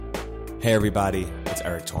Hey everybody, it's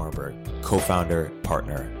Eric Torenberg, co-founder,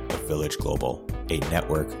 partner of Village Global, a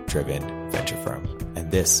network-driven venture firm.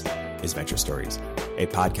 And this is Venture Stories, a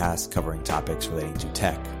podcast covering topics relating to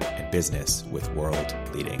tech and business with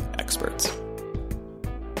world-leading experts.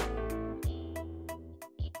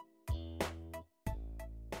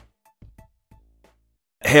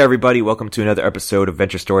 Hey everybody, welcome to another episode of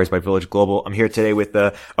Venture Stories by Village Global. I'm here today with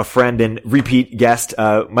a friend and repeat guest,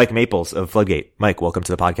 Mike Maples of Floodgate. Mike, welcome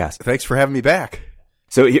to the podcast. Thanks for having me back.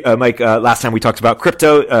 So, Mike, last time we talked about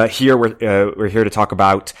crypto. Here we're here to talk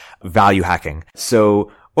about value hacking.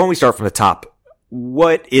 So, why don't we start from the top?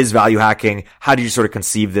 What is value hacking? How did you sort of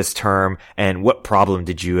conceive this term, and what problem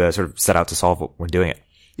did you sort of set out to solve when doing it?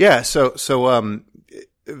 Yeah, so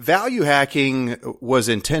value hacking was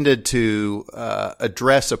intended to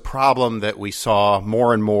address a problem that we saw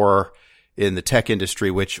more and more in the tech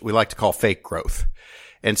industry, which we like to call fake growth.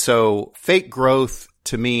 And so fake growth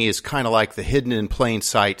to me is kind of like the hidden in plain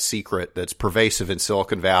sight secret that's pervasive in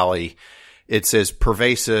Silicon Valley. It's as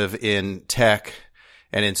pervasive in tech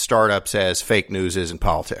and in startups as fake news is in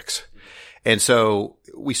politics. And so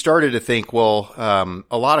we started to think, well,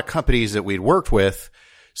 a lot of companies that we'd worked with,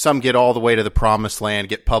 some get all the way to the promised land,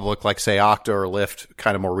 get public, like say Okta or Lyft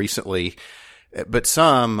kind of more recently. But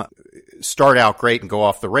some start out great and go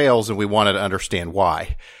off the rails, and we wanted to understand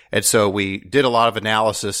why. And so we did a lot of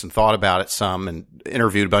analysis and thought about it some and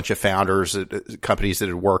interviewed a bunch of founders at companies that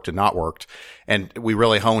had worked and not worked. And we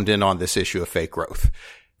really honed in on this issue of fake growth.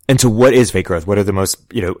 And so what is fake growth? What are the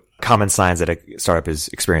most, common signs that a startup is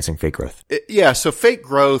experiencing fake growth? Yeah. So fake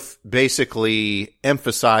growth basically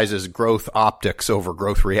emphasizes growth optics over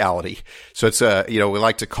growth reality. So it's we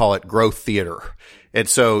like to call it growth theater. And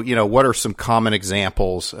so, what are some common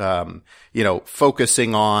examples?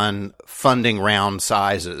 Focusing on funding round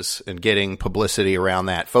sizes and getting publicity around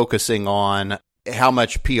that, focusing on how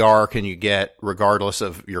much PR can you get regardless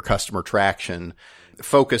of your customer traction,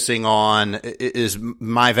 focusing on, is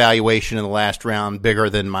my valuation in the last round bigger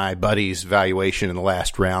than my buddy's valuation in the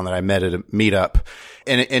last round that I met at a meetup?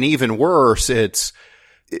 And even worse, it's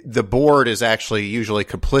the board is actually usually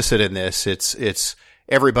complicit in this. It's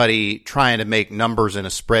everybody trying to make numbers in a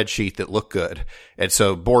spreadsheet that look good. And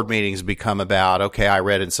so board meetings become about, okay, I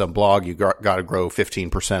read in some blog you got to grow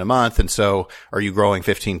 15% a month. And so are you growing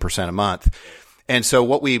 15% a month? And so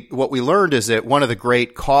what we learned is that one of the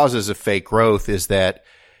great causes of fake growth is that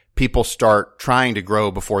people start trying to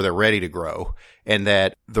grow before they're ready to grow. And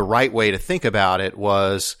that the right way to think about it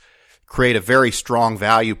was create a very strong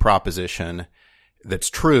value proposition that's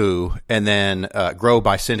true, and then grow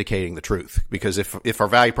by syndicating the truth. Because if our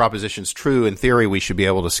value proposition is true, in theory, we should be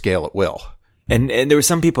able to scale at will. And there were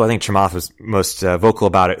some people, I think Chamath was most vocal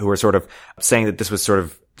about it, who were sort of saying that this was sort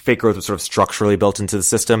of fake growth was sort of structurally built into the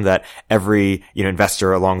system, that every,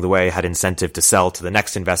 investor along the way had incentive to sell to the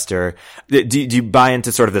next investor. Do you buy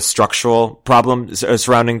into sort of the structural problem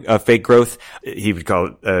surrounding fake growth? He would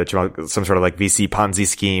call it some sort of like VC Ponzi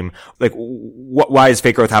scheme. Like, why is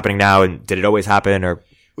fake growth happening now? And did it always happen? Or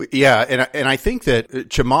yeah, and I think that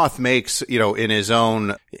Chamath makes, in his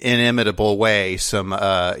own inimitable way some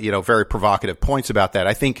very provocative points about that.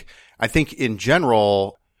 I think in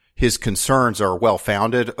general his concerns are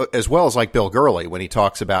well-founded, as well as like Bill Gurley when he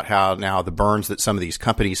talks about how now the burns that some of these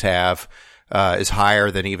companies have is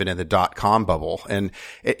higher than even in the dot-com bubble. And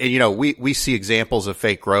we see examples of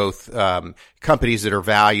fake growth, companies that are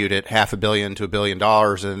valued at $500 million to $1 billion,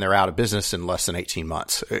 and then they're out of business in less than 18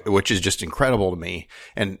 months, which is just incredible to me.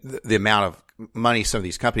 And the amount of money some of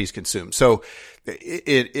these companies consume. So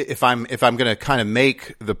if I'm going to kind of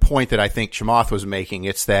make the point that I think Chamath was making,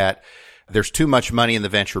 it's that there's too much money in the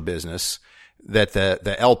venture business, that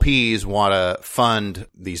the LPs want to fund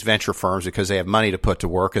these venture firms because they have money to put to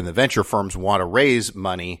work, and the venture firms want to raise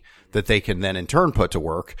money that they can then in turn put to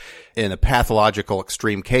work. In a pathological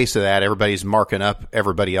extreme case of that, everybody's marking up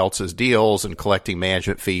everybody else's deals and collecting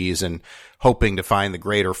management fees and hoping to find the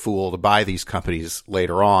greater fool to buy these companies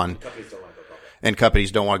later on. And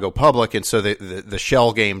companies don't want to go public. And so the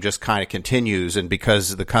shell game just kind of continues. And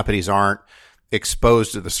because the companies aren't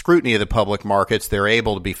exposed to the scrutiny of the public markets, they're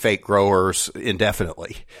able to be fake growers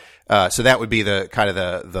indefinitely. So that would be the kind of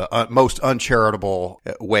the most uncharitable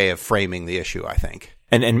way of framing the issue, I think.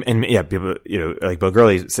 And yeah, people, like Bill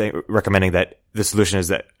Gurley recommending that the solution is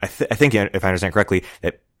that I think if I understand correctly,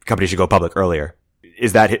 that companies should go public earlier.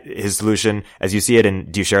 Is that his solution as you see it?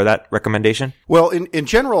 And do you share that recommendation? Well, in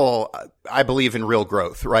general, I believe in real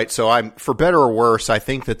growth, right? So for better or worse, I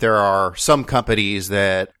think that there are some companies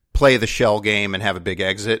that play the shell game and have a big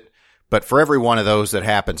exit. But for every one of those that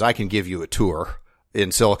happens, I can give you a tour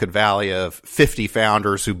in Silicon Valley of 50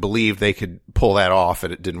 founders who believed they could pull that off,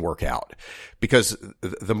 and it didn't work out. Because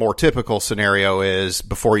the more typical scenario is,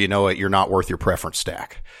 before you know it, you're not worth your preference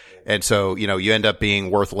stack. And so, you end up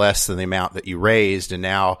being worth less than the amount that you raised. And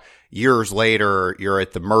now years later, you're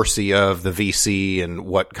at the mercy of the VC and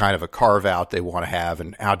what kind of a carve out they want to have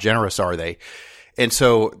and how generous are they. And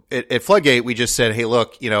so at Floodgate, we just said, hey,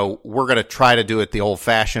 look, we're going to try to do it the old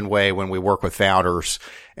fashioned way when we work with founders.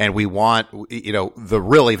 And we want, the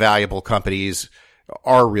really valuable companies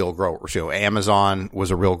are real growers. Amazon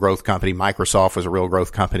was a real growth company. Microsoft was a real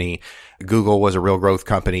growth company. Google was a real growth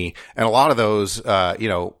company. And a lot of those,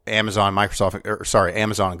 Amazon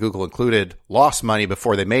and Google included, lost money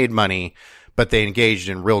before they made money, but they engaged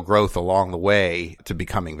in real growth along the way to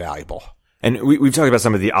becoming valuable. And we've talked about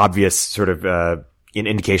some of the obvious sort of,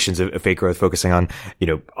 indications of fake growth, focusing on,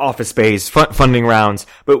 office space, funding rounds.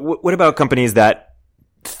 But what about companies that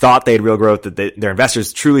thought they had real growth, that their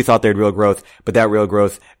investors truly thought they had real growth, but that real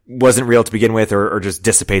growth wasn't real to begin with, or just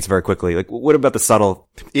dissipates very quickly? Like, what about the subtle?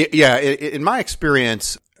 Yeah. In my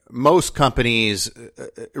experience, most companies,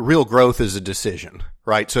 real growth is a decision,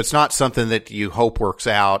 right? So it's not something that you hope works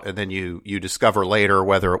out and then you discover later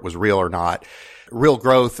whether it was real or not. Real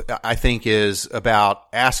growth, I think, is about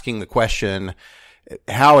asking the question,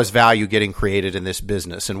 how is value getting created in this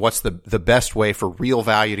business? And what's the best way for real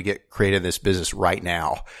value to get created in this business right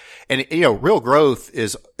now? And, real growth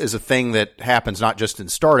is a thing that happens not just in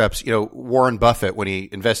startups. Warren Buffett, when he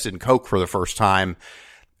invested in Coke for the first time,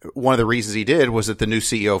 one of the reasons he did was that the new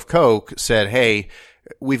CEO of Coke said, hey,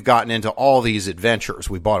 we've gotten into all these adventures.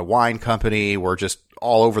 We bought a wine company. We're just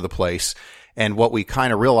all over the place. And what we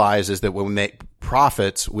kind of realize is that when we make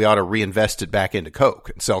profits, we ought to reinvest it back into Coke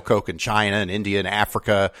and sell Coke in China and India and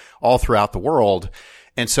Africa, all throughout the world.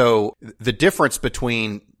 And so the difference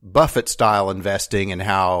between Buffett style investing and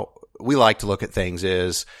how we like to look at things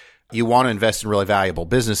is, you want to invest in really valuable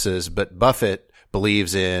businesses, but Buffett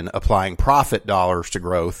believes in applying profit dollars to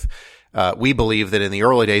growth. We believe that in the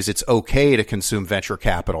early days, it's okay to consume venture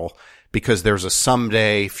capital, because there's a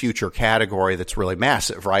someday future category that's really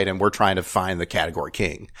massive, right? And we're trying to find the category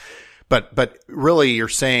king. But really you're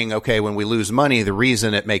saying, okay, when we lose money, the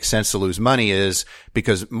reason it makes sense to lose money is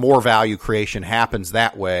because more value creation happens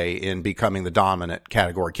that way in becoming the dominant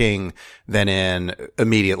category king than in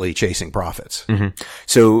immediately chasing profits. Mm-hmm.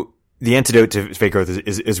 So the antidote to fake growth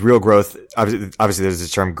is real growth. Obviously there's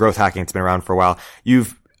this term growth hacking. It's been around for a while.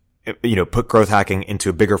 You've put growth hacking into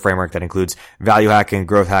a bigger framework that includes value hacking,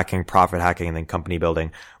 growth hacking, profit hacking, and then company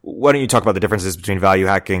building. Why don't you talk about the differences between value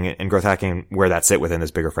hacking and growth hacking, where that sit within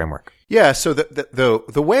this bigger framework? Yeah. So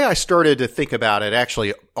the way I started to think about it,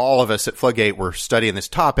 actually, all of us at Floodgate were studying this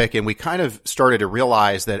topic, and we kind of started to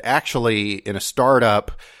realize that actually in a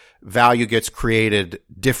startup, value gets created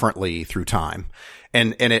differently through time.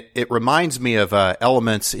 And it reminds me of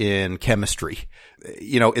elements in chemistry.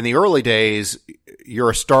 In the early days,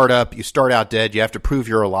 you're a startup, you start out dead, you have to prove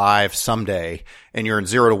you're alive someday, and you're in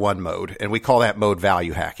 0 to 1 mode. And we call that mode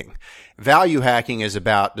value hacking. Value hacking is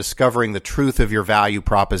about discovering the truth of your value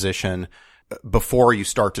proposition before you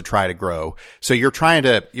start to try to grow. So you're trying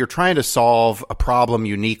to solve a problem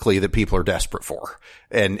uniquely that people are desperate for,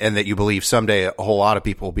 and that you believe someday a whole lot of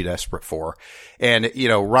people will be desperate for. And,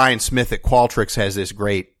 Ryan Smith at Qualtrics has this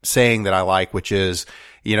great saying that I like, which is,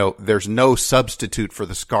 there's no substitute for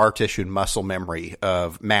the scar tissue and muscle memory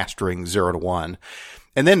of mastering 0 to 1.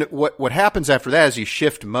 And then what happens after that is you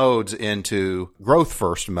shift modes into growth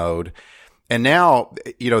first mode. And now,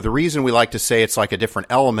 the reason we like to say it's like a different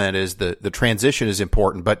element is the transition is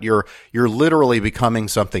important, but you're literally becoming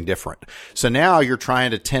something different. So now you're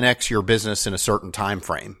trying to 10x your business in a certain time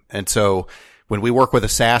frame. And so when we work with a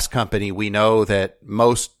SaaS company, we know that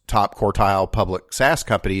most top quartile public SaaS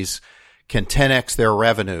companies can 10x their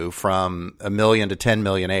revenue from $1 million to 10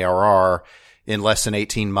 million ARR in less than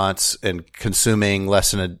 18 months and consuming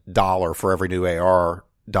less than $1 for every new ARR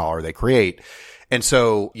dollar they create. And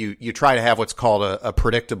so you try to have what's called a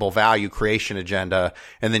predictable value creation agenda,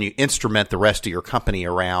 and then you instrument the rest of your company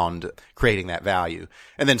around creating that value.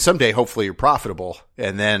 And then someday, hopefully, you're profitable,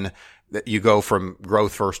 and then you go from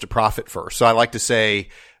growth first to profit first. So I like to say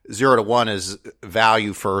 0 to 1 is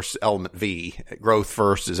value first, element V. Growth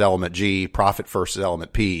first is element G. Profit first is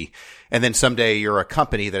element P. And then someday you're a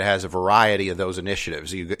company that has a variety of those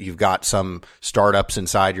initiatives. You've got some startups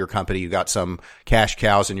inside your company. You've got some cash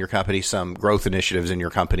cows in your company, some growth initiatives in your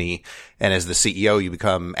company. And as the CEO, you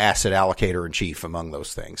become asset allocator in chief among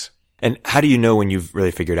those things. And how do you know when you've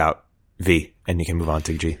really figured out V and you can move on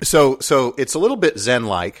to G? So it's a little bit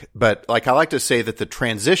Zen-like, but I like to say that the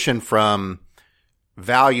transition from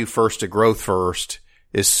value first to growth first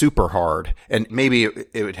super hard. And maybe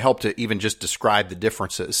it would help to even just describe the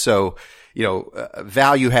differences. So,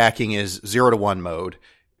 value hacking is 0 to 1 mode.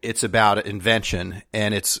 It's about invention,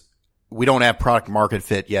 and we don't have product market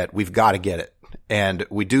fit yet. We've got to get it. And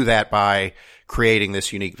we do that by creating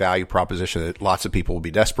this unique value proposition that lots of people will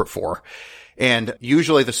be desperate for. And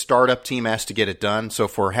usually the startup team has to get it done. So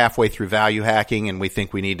if we're halfway through value hacking and we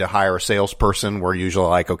think we need to hire a salesperson, we're usually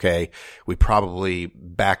like, okay, we probably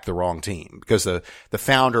backed the wrong team, because the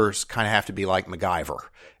founders kind of have to be like MacGyver.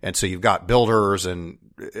 And so you've got builders and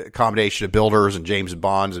a combination of builders and James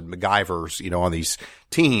Bonds and MacGyvers, on these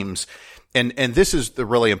teams. And this is the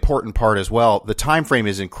really important part as well. The time frame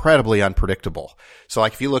is incredibly unpredictable. So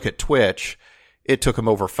like if you look at Twitch, it took them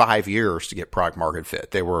over 5 years to get product market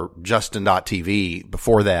fit. They were Justin.tv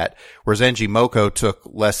before that, whereas NGMoco took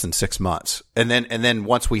less than 6 months. And then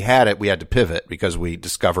once we had it, we had to pivot because we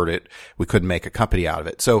discovered it. We couldn't make a company out of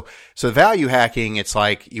it. So value hacking, it's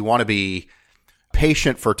like you want to be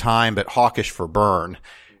patient for time, but hawkish for burn.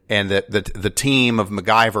 And the team of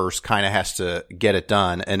MacGyvers kind of has to get it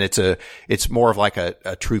done. And it's more of like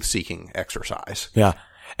a truth seeking exercise. Yeah.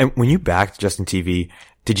 And when you backed Justin TV,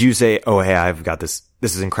 did you say, oh, hey, I've got this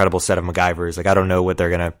is an incredible set of MacGyvers. Like, I don't know what they're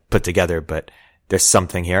going to put together, but there's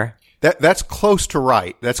something here? That's close to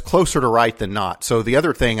right. That's closer to right than not. So the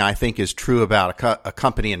other thing I think is true about a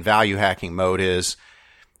company in value hacking mode is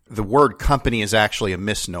the word company is actually a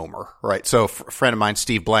misnomer, right? So a friend of mine,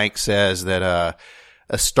 Steve Blank, says that,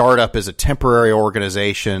 a startup is a temporary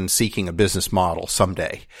organization seeking a business model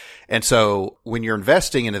someday. And so when you're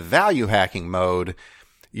investing in a value hacking mode,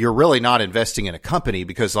 you're really not investing in a company,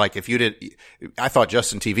 because like I thought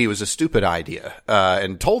Justin TV was a stupid idea,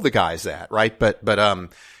 and told the guys that, right? But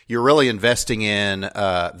you're really investing in,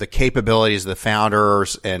 the capabilities of the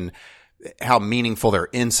founders and how meaningful their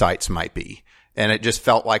insights might be. And it just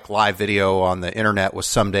felt like live video on the internet was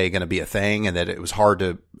someday going to be a thing, and that it was hard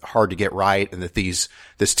to get right, and that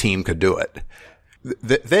this team could do it.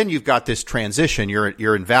 Then you've got this transition.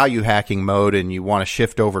 You're in value hacking mode, and you want to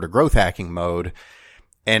shift over to growth hacking mode.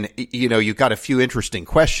 And, you've got a few interesting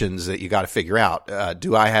questions that you got to figure out.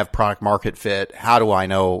 Do I have product market fit? How do I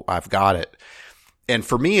know I've got it? And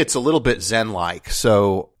for me, it's a little bit Zen-like.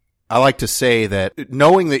 So I like to say that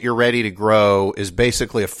knowing that you're ready to grow is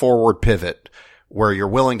basically a forward pivot, where you're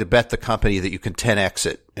willing to bet the company that you can 10x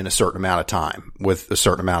it in a certain amount of time with a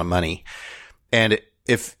certain amount of money. And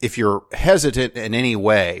if you're hesitant in any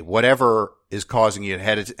way, whatever is causing you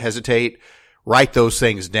to hesitate, write those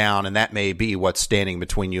things down, and that may be what's standing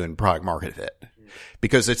between you and product market fit.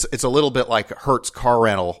 Because it's a little bit like Hertz car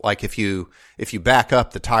rental. Like if you back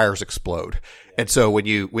up, the tires explode. And so when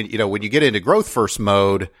you get into growth first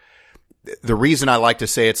mode, the reason I like to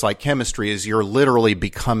say it's like chemistry is you're literally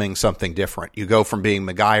becoming something different. You go from being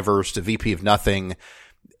MacGyvers to VP of nothing.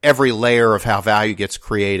 Every layer of how value gets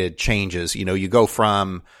created changes. You go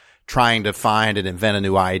from trying to find and invent a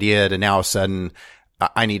new idea to now all of a sudden,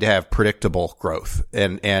 I need to have predictable growth,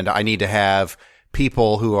 and I need to have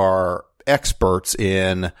people who are experts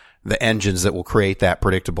in the engines that will create that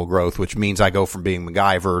predictable growth, which means I go from being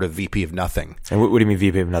MacGyver to VP of nothing. And what do you mean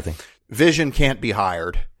VP of nothing? Vision can't be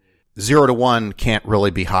hired. 0 to 1 can't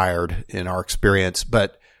really be hired in our experience.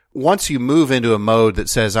 But once you move into a mode that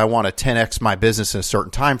says, I want to 10x my business in a certain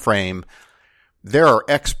time frame, there are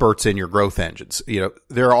experts in your growth engines.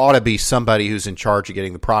 There ought to be somebody who's in charge of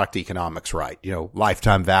getting the product economics right.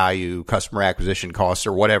 Lifetime value, customer acquisition costs,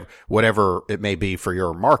 or whatever it may be for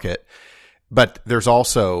your market. But there's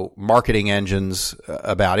also marketing engines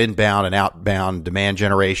about inbound and outbound demand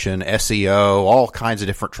generation, SEO, all kinds of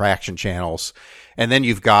different traction channels. And then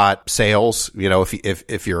you've got sales.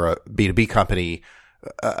 If you're a B2B company,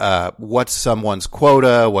 what's someone's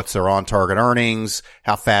quota? What's their on-target earnings?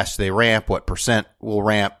 How fast do they ramp? What percent will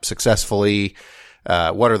ramp successfully?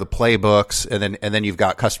 What are the playbooks? And then you've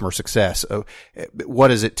got customer success. What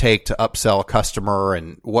does it take to upsell a customer,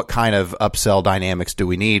 and what kind of upsell dynamics do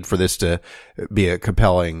we need for this to be a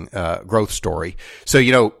compelling, growth story? So,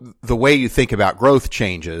 the way you think about growth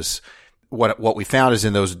changes. What we found is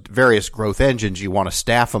in those various growth engines, you want to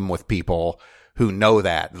staff them with people who know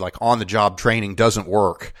that. Like on-the-job training doesn't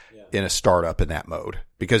work in a startup in that mode,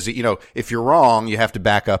 because if you're wrong, you have to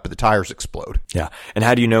back up and the tires explode. Yeah. And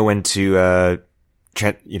how do you know when to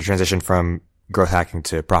transition from growth hacking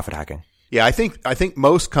to profit hacking? Yeah, I think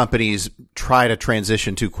most companies try to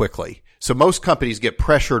transition too quickly. So most companies get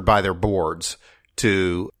pressured by their boards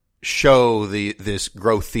to show this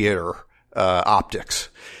growth theater optics.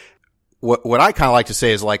 What I kind of like to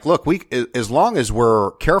say is like, look, as long as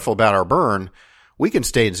we're careful about our burn, we can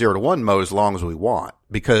stay in 0 to 1 mode as long as we want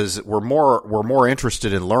because we're more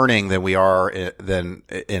interested in learning than we are than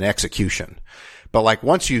in execution. But like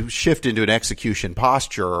once you shift into an execution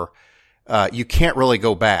posture, you can't really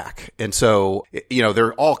go back. And so, there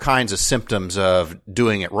are all kinds of symptoms of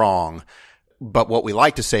doing it wrong. But what we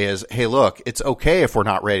like to say is, hey, look, it's okay if we're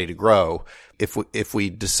not ready to grow. If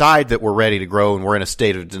we decide that we're ready to grow and we're in a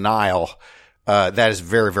state of denial, that is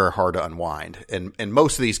very, very hard to unwind. And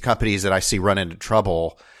most of these companies that I see run into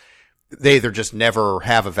trouble, they either just never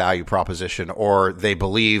have a value proposition or they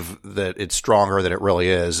believe that it's stronger than it really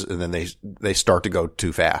is. And then they start to go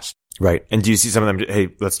too fast. Right. And do you see some of them, hey,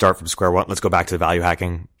 let's start from square one. Let's go back to the value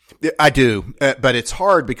hacking. I do, but it's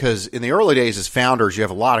hard because in the early days as founders, you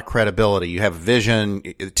have a lot of credibility. You have a vision.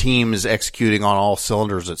 The team is executing on all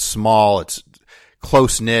cylinders. It's small. It's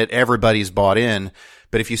close knit. Everybody's bought in.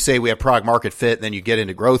 But if you say we have product market fit, and then you get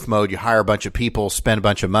into growth mode, you hire a bunch of people, spend a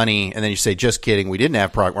bunch of money, and then you say, just kidding, we didn't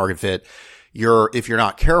have product market fit. If you're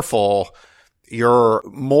not careful, your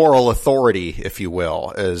moral authority, if you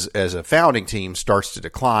will, as a founding team starts to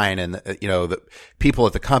decline. And, the people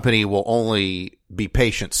at the company will only be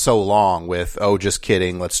patient so long with, oh, just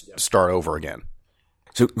kidding. Let's start over again.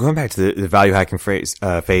 So going back to the value hacking phase,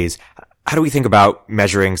 how do we think about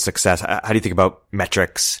measuring success? How do you think about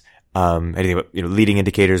metrics? How do you think about, leading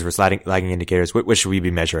indicators versus lagging indicators? What should we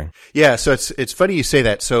be measuring? Yeah. So it's funny you say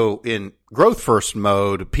that. So in growth first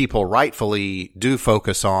mode, people rightfully do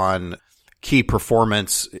focus on key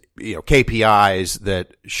performance, KPIs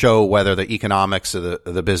that show whether the economics of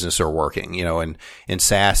the business are working. In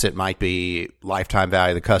SaaS, it might be lifetime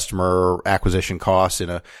value of the customer, acquisition costs. In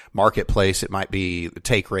a marketplace, it might be the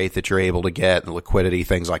take rate that you're able to get, and liquidity,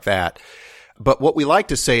 things like that. But what we like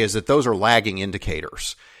to say is that those are lagging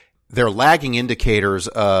indicators. They're lagging indicators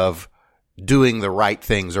of doing the right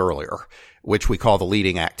things earlier, which we call the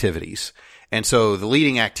leading activities. And so the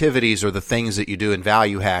leading activities are the things that you do in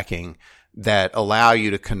value hacking that allow you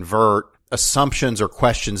to convert assumptions or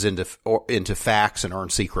questions into facts and earn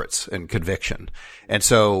secrets and conviction. And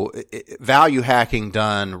so value hacking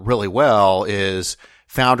done really well is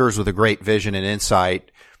founders with a great vision and insight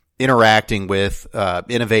interacting with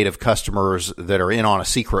innovative customers that are in on a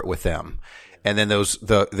secret with them. And then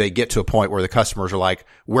they get to a point where the customers are like,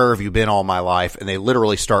 where have you been all my life? And they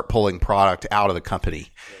literally start pulling product out of the company.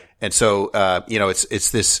 And so,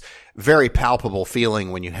 it's this very palpable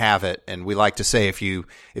feeling when you have it. And we like to say, if you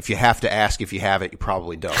have to ask if you have it, you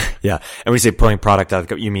probably don't. Yeah. And when you say pulling product out of the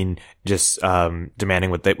company, you mean just,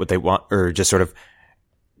 demanding what they want, or just sort of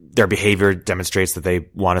their behavior demonstrates that they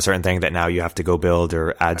want a certain thing that now you have to go build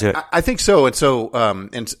or add to it? I think so. And so,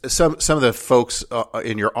 and some of the folks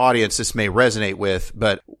in your audience, this may resonate with,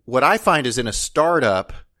 but what I find is in a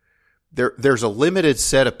startup, there's a limited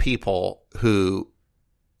set of people who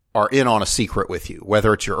are in on a secret with you,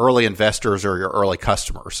 whether it's your early investors or your early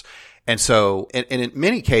customers. And so, and in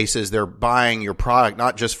many cases, they're buying your product,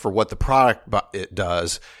 not just for what the product it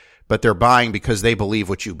does, but they're buying because they believe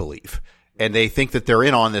what you believe. And they think that they're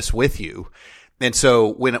in on this with you. And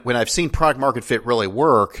so when I've seen product market fit really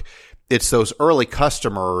work, it's those early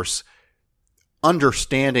customers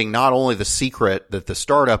understanding not only the secret that the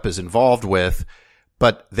startup is involved with,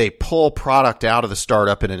 but they pull product out of the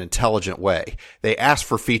startup in an intelligent way. They ask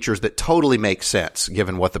for features that totally make sense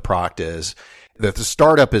given what the product is. That the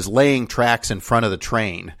startup is laying tracks in front of the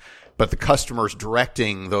train, but the customer's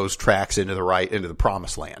directing those tracks into the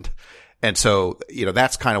promised land. And so,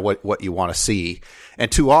 that's kind of what you want to see.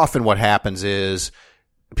 And too often what happens is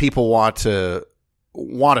people want to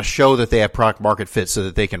show that they have product market fit so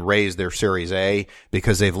that they can raise their Series A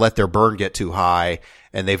because they've let their burn get too high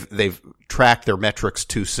and they've tracked their metrics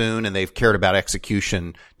too soon and they've cared about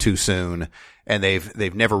execution too soon. And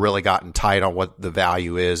they've never really gotten tight on what the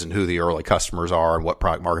value is and who the early customers are and what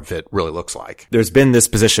product market fit really looks like. There's been this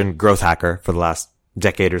position, growth hacker, for the last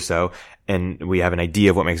decade or so, and we have an idea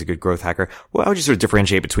of what makes a good growth hacker. Well, how would you sort of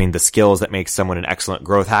differentiate between the skills that make someone an excellent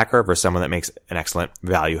growth hacker versus someone that makes an excellent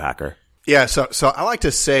value hacker? Yeah, so I like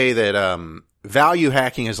to say that value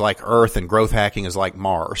hacking is like Earth and growth hacking is like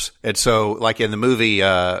Mars. And so, like in the movie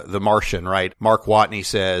The Martian, right? Mark Watney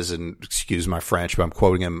says, and excuse my French, but I'm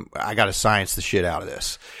quoting him, I got to science the shit out of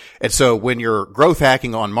this. And so when you're growth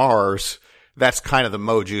hacking on Mars, that's kind of the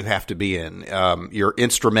mode you have to be in. You're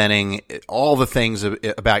instrumenting all the things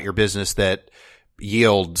about your business that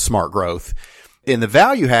yield smart growth. In the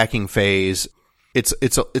value hacking phase, it's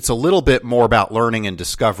a little bit more about learning and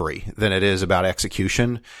discovery than it is about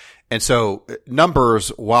execution. And so numbers,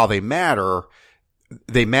 while they matter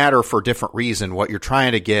for a different reason. What you're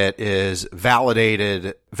trying to get is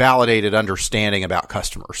validated understanding about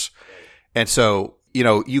customers. And so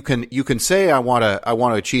you can say I want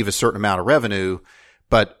to achieve a certain amount of revenue,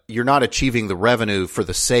 but you're not achieving the revenue for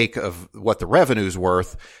the sake of what the revenue's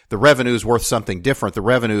worth. The revenue's worth something different. The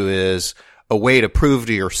revenue is a way to prove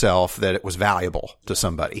to yourself that it was valuable to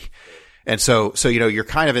somebody. And so, you're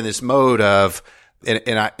kind of in this mode of,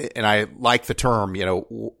 and I like the term,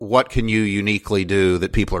 what can you uniquely do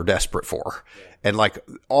that people are desperate for? And like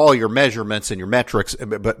all your measurements and your metrics,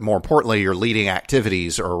 but more importantly, your leading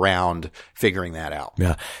activities are around figuring that out.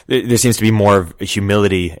 Yeah. There seems to be more of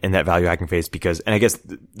humility in that value hacking phase because, and I guess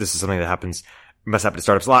this is something that must happen to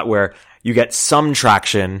startups a lot where you get some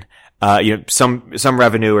traction, some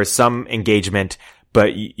revenue or some engagement,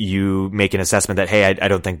 but you make an assessment that, hey, I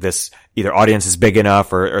don't think this either audience is big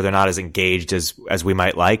enough or they're not as engaged as we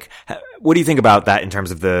might like. What do you think about that in terms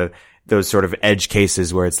of those sort of edge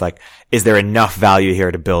cases where it's like, is there enough value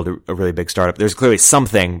here to build a really big startup? There's clearly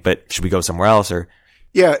something, but should we go somewhere else or?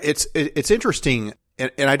 Yeah, it's interesting.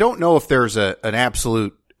 And I don't know if there's an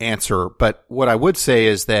absolute answer, but what I would say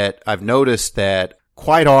is that I've noticed that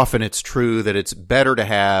quite often it's true that it's better to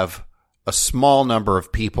have a small number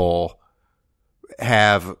of people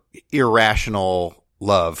have irrational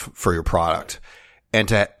love for your product. And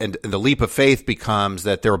the leap of faith becomes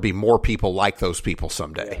that there will be more people like those people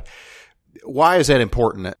someday. Why is that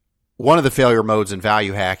important? One of the failure modes in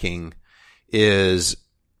value hacking is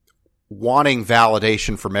wanting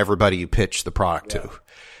validation from everybody you pitch the product to.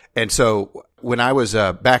 And so when I was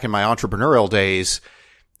back in my entrepreneurial days,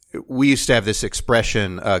 we used to have this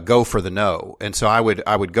expression, go for the no. And so I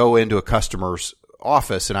would go into a customer's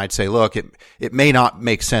office and I'd say, look, it may not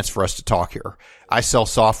make sense for us to talk here. I sell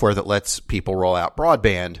software that lets people roll out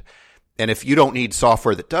broadband. And if you don't need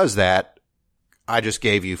software that does that, I just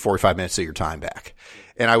gave you 45 minutes of your time back.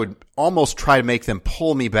 And I would almost try to make them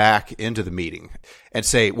pull me back into the meeting and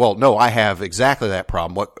say, well, no, I have exactly that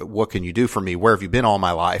problem. What can you do for me? Where have you been all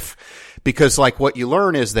my life? Because like what you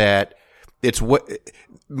learn is that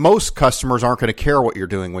most customers aren't going to care what you're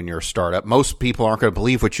doing when you're a startup. Most people aren't going to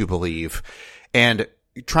believe what you believe. And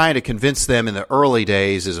trying to convince them in the early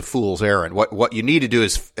days is a fool's errand. What you need to do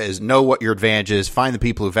is know what your advantage is, find the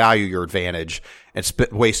people who value your advantage, and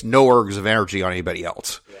waste no ergs of energy on anybody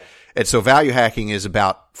else. Yeah. And so value hacking is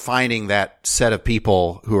about finding that set of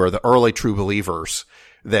people who are the early true believers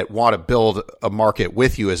that want to build a market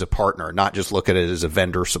with you as a partner, not just look at it as a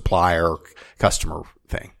vendor, supplier, customer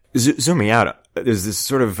thing. Zooming out, there's this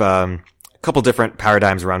sort of couple different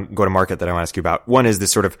paradigms around go-to-market that I want to ask you about. One is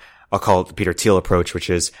this sort of, I'll call it the Peter Thiel approach, which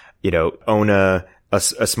is, own a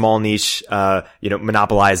small niche,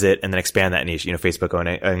 monopolize it and then expand that niche, Facebook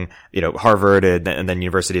owning, Harvard and then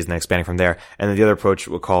universities and then expanding from there. And then the other approach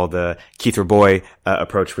we'll call the Keith Rabois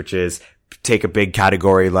approach, which is take a big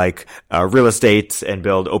category like, real estate and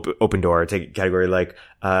build open door, take a category like,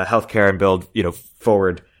 healthcare and build,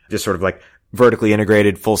 forward, just sort of like vertically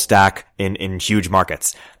integrated full stack in huge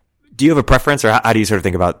markets. Do you have a preference or how do you sort of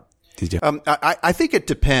think about these different? I think it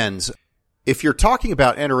depends. If you're talking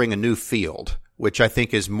about entering a new field, which I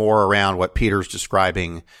think is more around what Peter's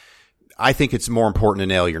describing, I think it's more important to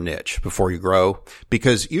nail your niche before you grow.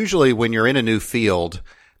 Because usually when you're in a new field,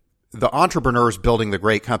 the entrepreneurs building the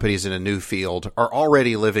great companies in a new field are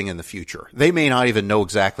already living in the future. They may not even know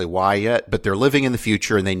exactly why yet, but they're living in the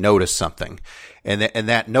future and they notice something. And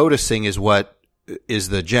that noticing is what is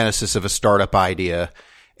the genesis of a startup idea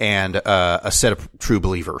and a set of true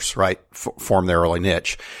believers, right, form their early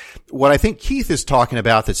niche. What I think Keith is talking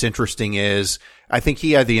about that's interesting is I think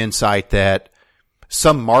he had the insight that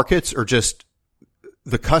some markets are just,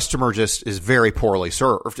 the customer just is very poorly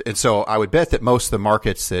served. And so I would bet that most of the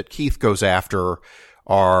markets that Keith goes after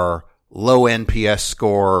are low NPS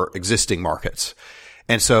score existing markets.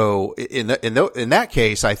 And so in that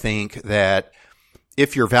case, I think that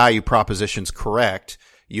if your value proposition's correct,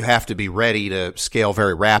 you have to be ready to scale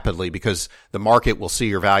very rapidly because the market will see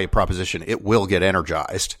your value proposition. It will get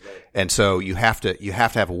energized. And so you have to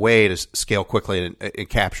have a way to scale quickly and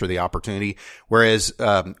capture the opportunity. Whereas,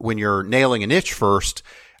 when you're nailing a niche first,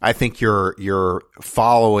 I think you're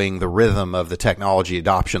following the rhythm of the technology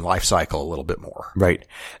adoption lifecycle a little bit more. Right.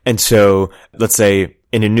 And so let's say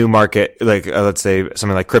in a new market, like, let's say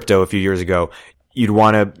something like crypto a few years ago, you'd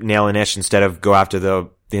want to nail a niche instead of go after the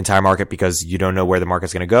entire market because you don't know where the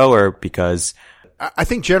market's going to go or because I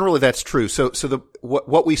think generally that's true. So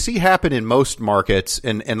what we see happen in most markets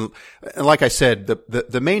and like I said,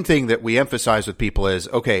 the main thing that we emphasize with people is,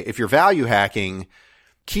 okay, if you're value hacking,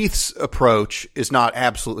 Keith's approach is not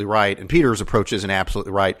absolutely right and Peter's approach isn't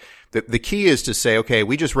absolutely right. The key is to say, okay,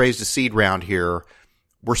 we just raised a seed round here.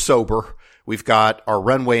 We're sober. We've got our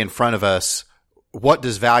runway in front of us. What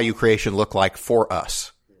does value creation look like for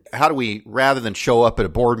us? how do we, rather than show up at a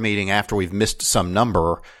board meeting after we've missed some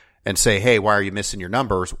number and say, hey, why are you missing your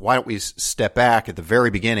numbers? Why don't we step back at the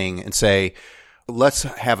very beginning and say, let's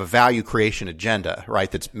have a value creation agenda,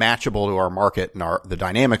 right? That's matchable to our market and the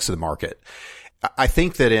dynamics of the market. I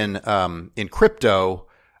think that in crypto,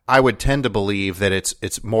 I would tend to believe that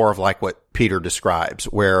it's more of like what Peter describes,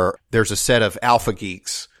 where there's a set of alpha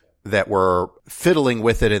geeks that were fiddling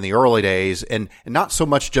with it in the early days and not so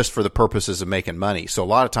much just for the purposes of making money. So a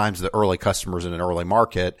lot of times the early customers in an early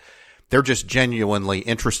market, they're just genuinely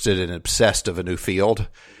interested and obsessed of a new field.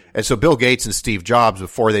 And so Bill Gates and Steve Jobs,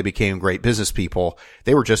 before they became great business people,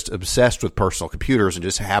 they were just obsessed with personal computers and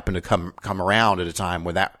just happened to come around at a time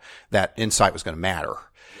when that insight was going to matter.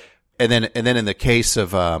 And then in the case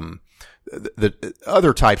of the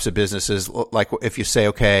other types of businesses, like if you say,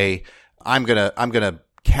 okay, I'm gonna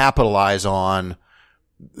capitalize on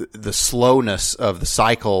the slowness of the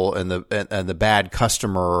cycle and the bad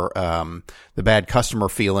customer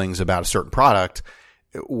feelings about a certain product.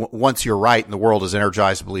 Once you're right and the world is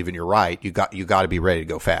energized to believe in you're right, you got to be ready to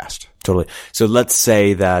go fast. Totally. So let's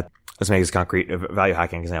say that, let's make this concrete, a value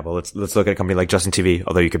hacking example. Let's look at a company like Justin TV,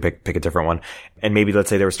 although you could pick a different one. And maybe let's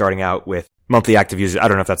say they were starting out with monthly active users. I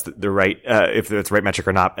don't know if that's the right, if that's the right metric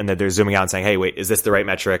or not. And then they're zooming out and saying, hey, wait, is this the right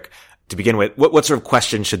metric to begin with? What sort of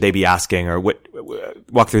questions should they be asking, or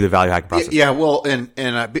walk through the value hacking process? Yeah, well, and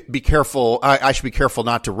be careful. I should be careful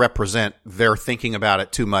not to represent their thinking about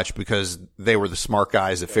it too much, because they were the smart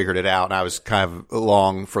guys that figured it out and I was kind of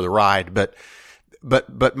along for the ride. But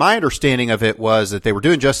my understanding of it was that they were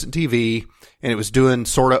doing Justin TV and it was doing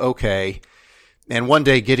sort of okay. And one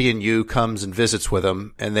day Gideon Yu comes and visits with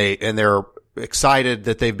them, and they're excited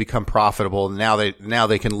that they've become profitable, and now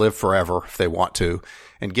they can live forever if they want to.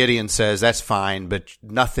 And Gideon says, that's fine, but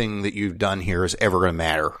nothing that you've done here is ever going to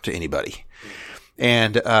matter to anybody.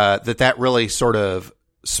 And that really sort of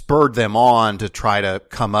spurred them on to try to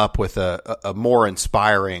come up with a more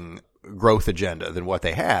inspiring growth agenda than what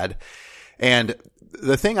they had. And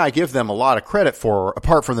the thing I give them a lot of credit for,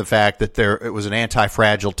 apart from the fact that it was an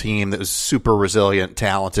anti-fragile team that was super resilient,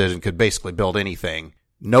 talented, and could basically build anything,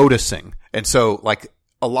 noticing. And so, like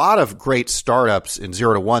a lot of great startups in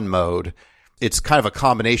 0 to 1 mode, it's kind of a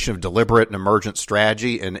combination of deliberate and emergent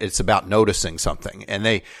strategy, and it's about noticing something. And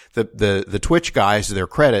the Twitch guys, to their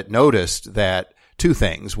credit, noticed that two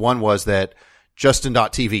things. One was that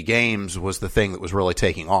Justin.tv Games was the thing that was really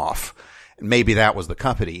taking off. Maybe that was the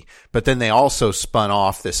company, but then they also spun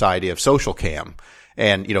off this idea of social cam,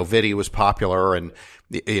 and, Vidi was popular, and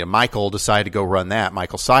Michael decided to go run that,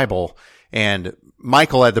 Michael Seibel, and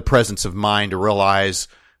Michael had the presence of mind to realize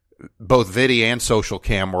both Vidi and social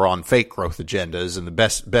cam were on fake growth agendas, and the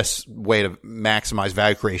best way to maximize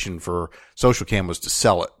value creation for social cam was to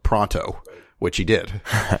sell it pronto, which he did.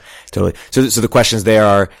 Totally. So the questions there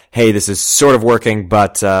are, hey, this is sort of working,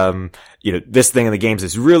 but, this thing in the games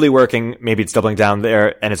is really working. Maybe it's doubling down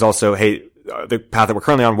there. And it's also, hey, the path that we're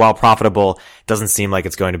currently on, while profitable, doesn't seem like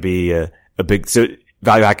it's going to be a big, so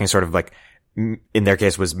value hacking sort of like, in their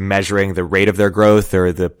case, was measuring the rate of their growth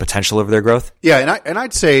or the potential of their growth. Yeah. And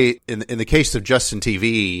I'd say in the case of Justin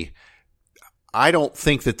TV, I don't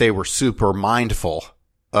think that they were super mindful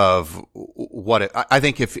of I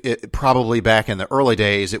think probably back in the early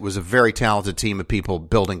days, it was a very talented team of people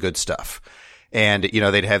building good stuff. And,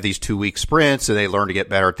 they'd have these 2-week sprints and they learned to get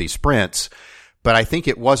better at these sprints. But I think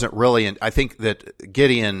it wasn't really, and I think that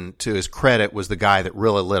Gideon, to his credit, was the guy that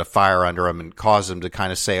really lit a fire under him and caused him to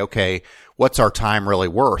kind of say, okay, what's our time really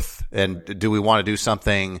worth? And do we want to do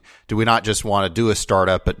something? Do we not just want to do a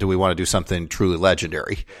startup, but do we want to do something truly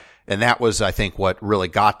legendary? And that was, I think, what really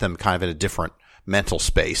got them kind of in a different mental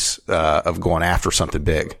space of going after something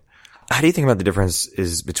big. How do you think about the difference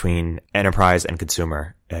is between enterprise and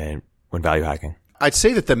consumer and when value hacking? I'd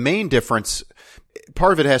say that the main difference,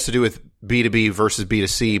 part of it has to do with B2B versus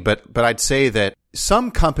B2C, but I'd say that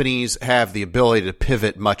some companies have the ability to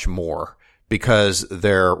pivot much more because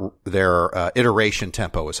their iteration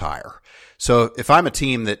tempo is higher. So if I'm a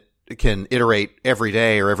team that can iterate every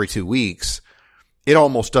day or every 2 weeks, it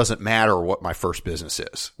almost doesn't matter what my first business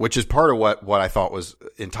is, which is part of what I thought was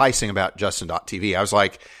enticing about Justin.tv. I was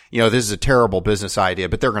like, this is a terrible business idea,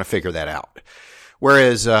 but they're going to figure that out.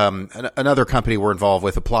 Whereas another company we're involved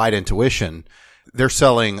with, Applied Intuition, they're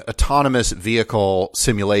selling autonomous vehicle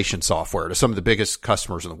simulation software to some of the biggest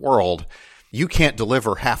customers in the world. You can't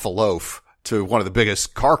deliver half a loaf to one of the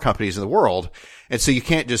biggest car companies in the world. And so you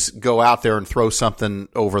can't just go out there and throw something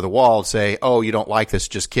over the wall and say, oh, you don't like this,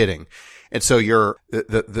 just kidding. And so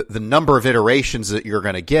the number of iterations that you're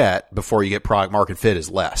going to get before you get product market fit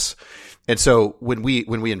is less. And so when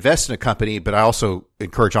we invest in a company, but I also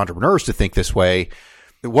encourage entrepreneurs to think this way,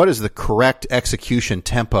 what is the correct execution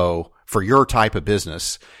tempo for your type of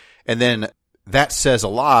business? And then that says a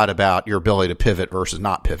lot about your ability to pivot versus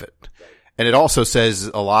not pivot. And it also says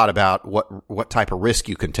a lot about what type of risk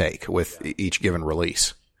you can take with each given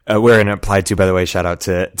release. We're in Applied To, by the way, shout out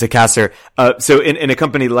to Caster. So in a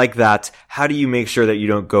company like that, how do you make sure that you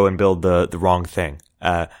don't go and build the wrong thing?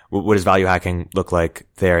 What does value hacking look like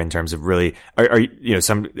there in terms of really, are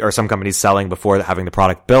some companies selling before having the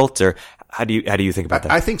product built, or how do you think about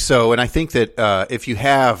that? I think so. And I think that, if you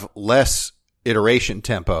have less iteration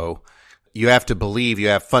tempo, you have to believe you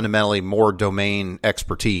have fundamentally more domain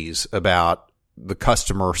expertise about the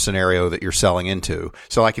customer scenario that you're selling into.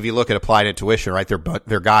 So like if you look at Applied Intuition, right,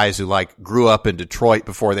 they're guys who like grew up in Detroit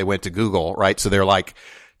before they went to Google, right? So they're like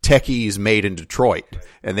techies made in Detroit,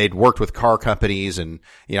 and they'd worked with car companies. And,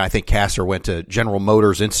 I think Caster went to General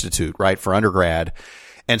Motors Institute, right, for undergrad.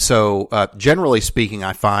 And so, generally speaking,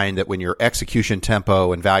 I find that when your execution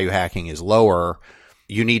tempo and value hacking is lower,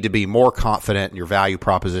 you need to be more confident in your value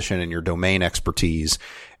proposition and your domain expertise.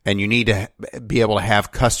 And you need to be able to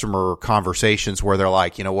have customer conversations where they're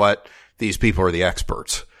like, you know what, these people are the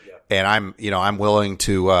experts. Yeah. And I'm willing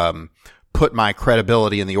to, put my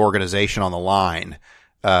credibility in the organization on the line,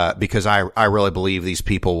 because I really believe these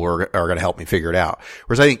people are going to help me figure it out.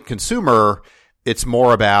 Whereas I think consumer, it's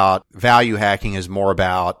more about value hacking is more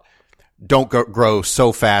about don't grow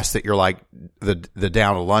so fast that you're like the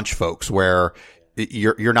down to lunch folks, where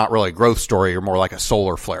you're not really a growth story. You're more like a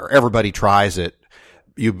solar flare. Everybody tries it.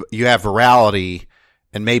 You have virality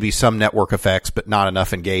and maybe some network effects, but not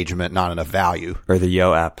enough engagement, not enough value. Or the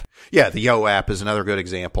Yo app. Yeah, the Yo app is another good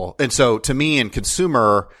example. And so to me, in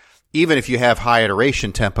consumer, even if you have high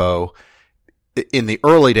iteration tempo, in the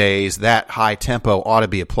early days, that high tempo ought to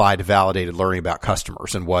be applied to validated learning about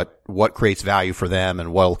customers and what creates value for them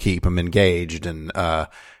and what will keep them engaged. And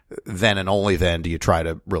then and only then do you try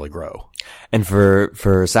to really grow. And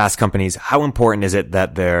for SaaS companies, how important is it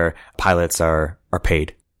that their pilots are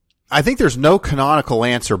paid? I think there's no canonical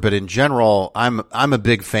answer, but in general, I'm a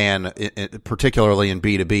big fan, particularly in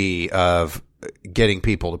B2B, of getting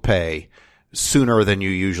people to pay sooner than you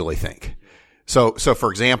usually think. So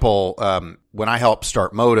for example, when I helped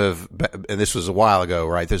start Motive, and this was a while ago,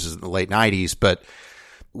 right? This is in the late 90s, but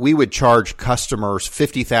we would charge customers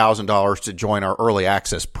 $50,000 to join our early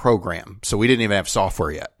access program. So we didn't even have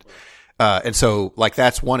software yet. And so like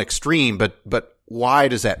that's one extreme, but why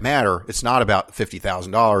does that matter? It's not about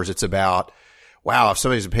 $50,000. It's about, wow, if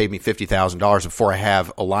somebody's paid me $50,000 before I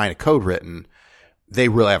have a line of code written, they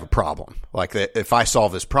really have a problem. Like if I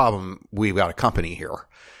solve this problem, we've got a company here.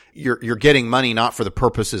 You're getting money not for the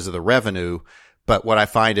purposes of the revenue, but what I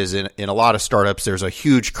find is in a lot of startups, there's a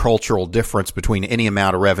huge cultural difference between any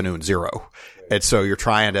amount of revenue and zero. And so you're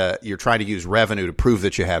trying to use revenue to prove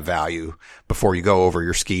that you have value before you go over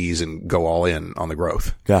your skis and go all in on the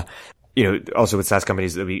growth. Yeah. Also with SaaS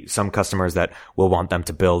companies, there'll be some customers that will want them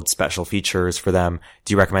to build special features for them.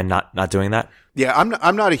 Do you recommend not doing that? Yeah,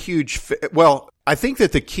 I'm not a huge, well, I think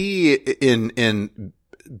that the key in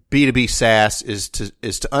B2B SaaS is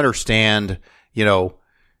to understand,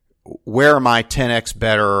 where am I 10x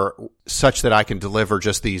better such that I can deliver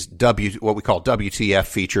just these what we call WTF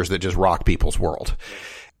features that just rock people's world.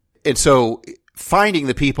 And so finding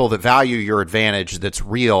the people that value your advantage that's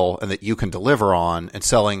real and that you can deliver on and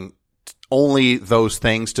selling only those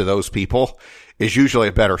things to those people is usually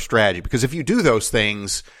a better strategy, because if you do those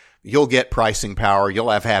things, you'll get pricing power,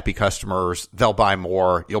 you'll have happy customers, they'll buy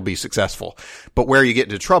more, you'll be successful. But where you get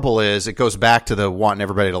into trouble is it goes back to the wanting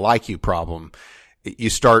everybody to like you problem. You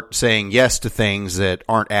start saying yes to things that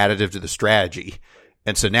aren't additive to the strategy.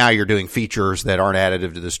 And so now you're doing features that aren't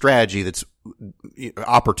additive to the strategy. That's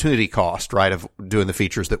opportunity cost, right, of doing the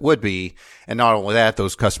features that would be. And not only that,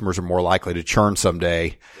 those customers are more likely to churn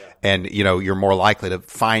someday. Yeah. And, you're more likely to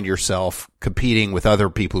find yourself competing with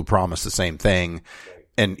other people who promise the same thing.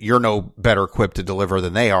 And you're no better equipped to deliver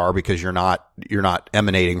than they are because you're not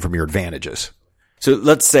emanating from your advantages. So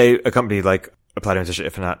let's say a company like Applied Intuition,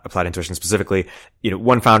 if not Applied Intuition specifically,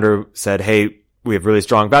 one founder said, hey, we have really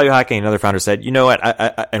strong value hacking. Another founder said, you know what,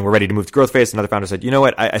 and we're ready to move to growth phase. Another founder said, you know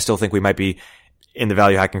what, I still think we might be in the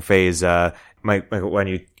value hacking phase. Mike, when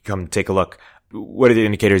you come take a look, what are the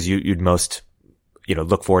indicators you'd most,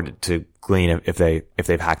 look forward to glean if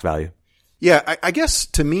they've hacked value? Yeah, I guess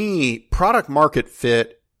to me, product market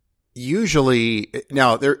fit usually,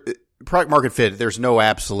 product market fit, there's no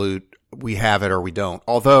absolute we have it or we don't.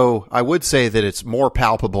 Although I would say that it's more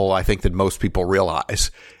palpable, I think, than most people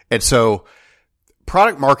realize. And so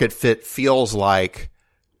product market fit feels like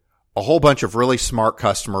a whole bunch of really smart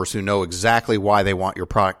customers who know exactly why they want your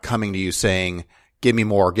product coming to you saying, give me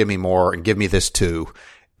more, and give me this too.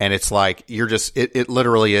 And it's like, it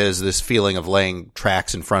literally is this feeling of laying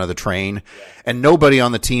tracks in front of the train. And nobody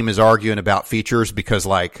on the team is arguing about features because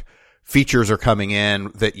like features are coming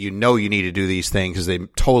in that you need to do these things because they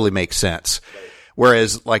totally make sense.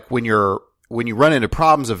 Whereas like when you run into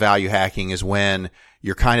problems of value hacking is when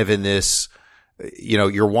you're kind of in this,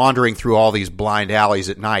 you're wandering through all these blind alleys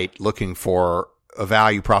at night looking for a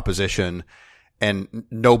value proposition, and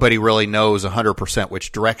nobody really knows 100%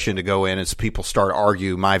 which direction to go in as people start to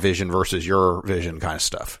argue my vision versus your vision kind of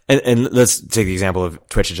stuff. And let's take the example of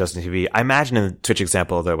Twitch and Justin TV. I imagine in the Twitch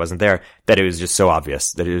example, though it wasn't there, that it was just so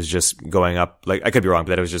obvious that it was just going up, like I could be wrong, but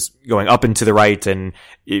that it was just going up and to the right, and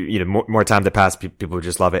more time that passed, people would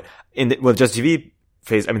just love it. With Justin TV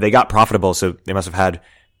phase, I mean, they got profitable, so they must have had,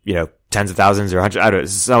 tens of thousands or hundreds, I don't know,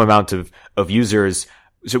 some amount of users.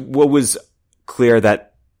 So what was clear that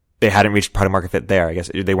they hadn't reached product market fit there? I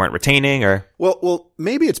guess they weren't retaining, or? Well,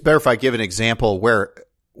 maybe it's better if I give an example where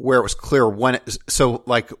it was clear so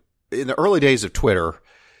like in the early days of Twitter,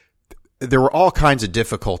 there were all kinds of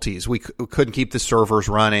difficulties. We couldn't keep the servers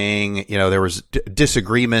running. There was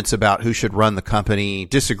disagreements about who should run the company,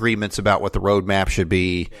 disagreements about what the roadmap should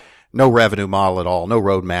be, no revenue model at all, no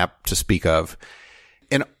roadmap to speak of.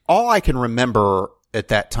 And all I can remember at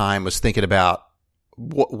that time was thinking about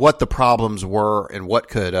what the problems were and what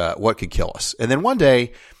could kill us. And then one day,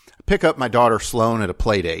 I pick up my daughter Sloan at a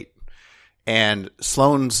play date, and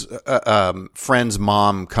Sloan's friend's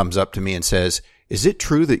mom comes up to me and says, "Is it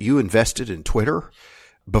true that you invested in Twitter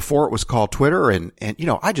before it was called Twitter?" And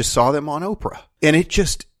I just saw them on Oprah, and it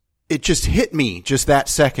just hit me just that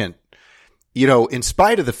second. In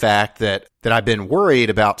spite of the fact that I've been worried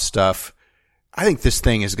about stuff, I think this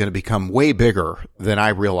thing is going to become way bigger than I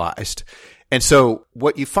realized. And so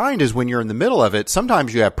what you find is when you're in the middle of it,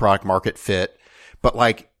 sometimes you have product market fit, but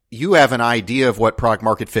like you have an idea of what product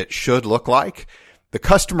market fit should look like. The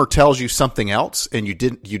customer tells you something else and you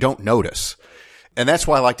don't notice. And that's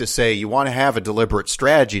why I like to say you want to have a deliberate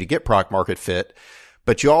strategy to get product market fit,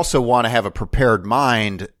 but you also want to have a prepared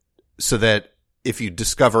mind so that if you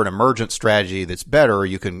discover an emergent strategy that's better,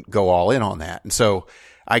 you can go all in on that. And so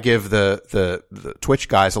I give the Twitch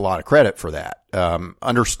guys a lot of credit for that.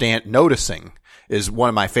 Noticing is one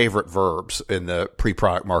of my favorite verbs in the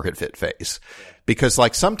pre-product market fit phase, because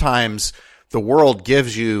like sometimes the world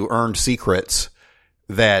gives you earned secrets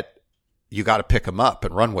that you got to pick them up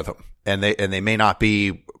and run with them, and they may not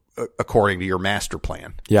be according to your master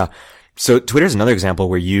plan. Yeah. So Twitter is another example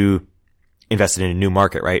where you invested in a new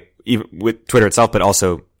market, right? Even with Twitter itself, but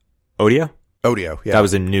also Odeo. Yeah. That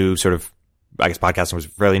was a new sort of, I guess podcasting was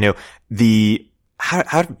fairly new. How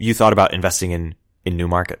have you thought about investing in new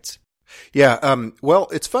markets? Yeah. Well,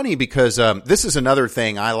 it's funny because, this is another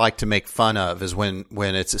thing I like to make fun of is when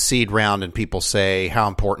it's a seed round and people say, how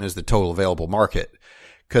important is the total available market?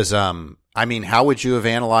 Cause, how would you have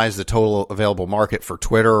analyzed the total available market for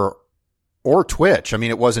Twitter or Twitch?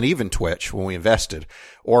 It wasn't even Twitch when we invested,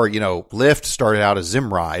 or, Lyft started out as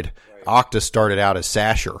Zimride. Right. Okta started out as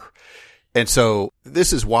Sasher. And so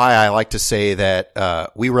this is why I like to say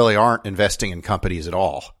that we really aren't investing in companies at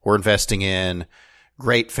all. We're investing in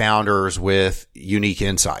great founders with unique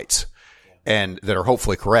insights and that are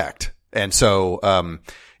hopefully correct. And so,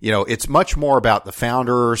 it's much more about the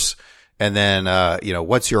founders, and then,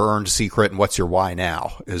 what's your earned secret and what's your why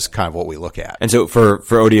now is kind of what we look at. And so for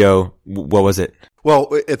Odeo, what was it?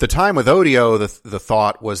 Well, at the time with Odeo, the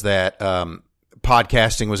thought was that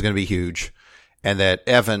podcasting was going to be huge, and that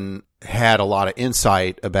Evan had a lot of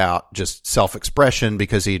insight about just self-expression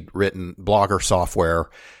because he'd written Blogger software.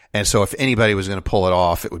 And so if anybody was going to pull it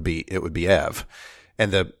off, it would be Ev.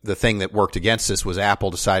 And the thing that worked against us was Apple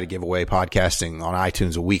decided to give away podcasting on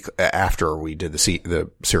iTunes a week after we did the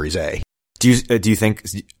Series A. Do you think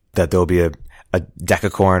that there'll be a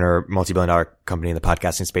decacorn or multi-billion-dollar company in the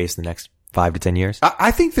podcasting space in the next 5 to 10 years? I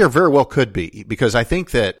think there very well could be, because I think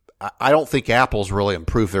that I don't think Apple's really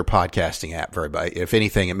improved their podcasting app very much. If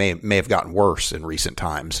anything, it may have gotten worse in recent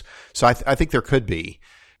times. So I think there could be.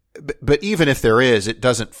 But even if there is, it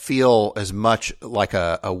doesn't feel as much like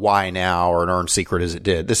a why now or an earned secret as it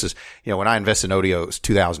did. This is, when I invested in Odeo, it was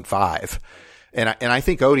 2005. And I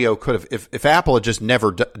think Odeo could have, if Apple had just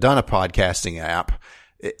never done a podcasting app,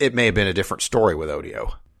 it may have been a different story with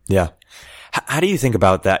Odeo. Yeah. How do you think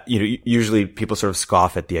about that? Usually people sort of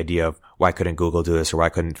scoff at the idea of why couldn't Google do this or why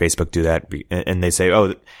couldn't Facebook do that? And they say,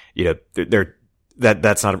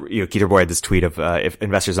 that's not, Keter Boy had this tweet of, if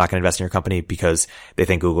investors not going to invest in your company because they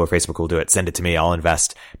think Google or Facebook will do it, send it to me, I'll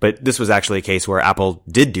invest. But this was actually a case where Apple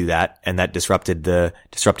did do that, and that disrupted the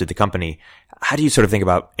company. How do you sort of think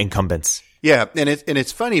about incumbents? Yeah. And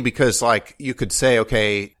it's funny because like you could say,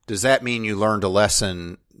 okay, does that mean you learned a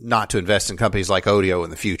lesson not to invest in companies like Odeo in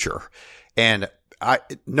the future. And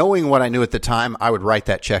knowing what I knew at the time, I would write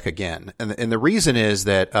that check again. And the reason is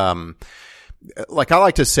that, like I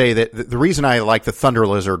like to say that the reason I like the thunder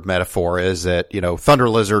lizard metaphor is that, thunder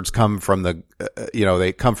lizards come from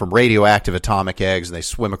they come from radioactive atomic eggs, and they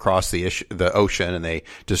swim across the ocean, and they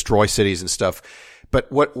destroy cities and stuff.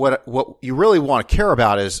 But what you really want to care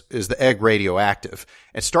about is the egg radioactive.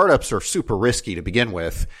 And startups are super risky to begin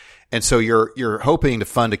with. And so you're hoping to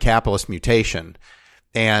fund a capitalist mutation,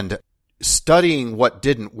 and studying what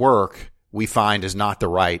didn't work, we find, is not the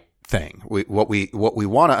right thing. What we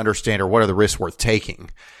want to understand are what are the risks worth taking.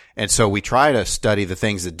 And so we try to study the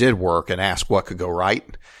things that did work and ask what could go right.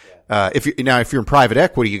 If you're in private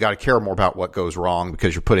equity, you got to care more about what goes wrong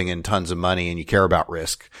because you're putting in tons of money and you care about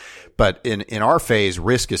risk. But in our phase,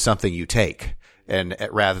 risk is something you take, and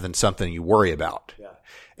rather than something you worry about. Yeah.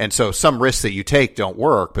 And so some risks that you take don't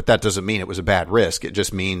work, but that doesn't mean it was a bad risk. It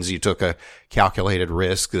just means you took a calculated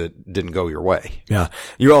risk that didn't go your way. Yeah.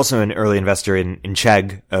 You're also an early investor in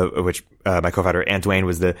Chegg, of which my co-founder, Ant Dwayne,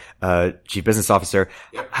 was the chief business officer.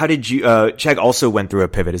 Yep. How did you, Chegg also went through a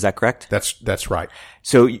pivot, is that correct? That's right.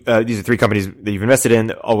 So these are 3 companies that you've invested in,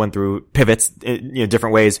 all went through pivots in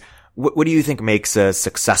different ways. What do you think makes a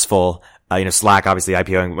successful, Slack obviously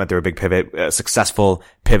IPOing went through a big pivot, a successful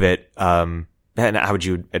pivot, and how would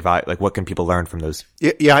you advise, what can people learn from those?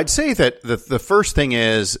 Yeah, I'd say that the first thing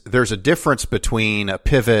is there's a difference between a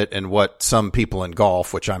pivot and what some people in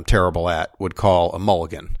golf, which I'm terrible at, would call a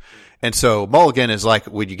mulligan. And so mulligan is like,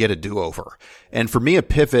 would you get a do-over? And for me, a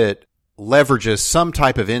pivot leverages some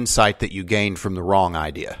type of insight that you gained from the wrong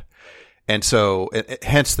idea. And so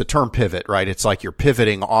hence the term pivot, right? It's like you're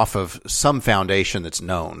pivoting off of some foundation that's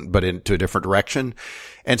known, but into a different direction.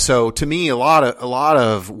 And so to me, a lot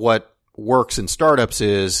of what works in startups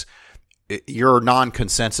is you're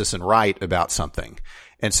non-consensus and right about something.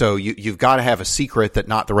 And so you've got to have a secret that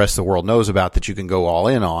not the rest of the world knows about that you can go all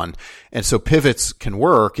in on. And so pivots can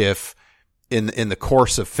work if in the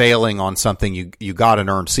course of failing on something, you got an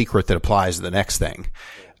earned secret that applies to the next thing.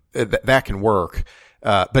 That can work.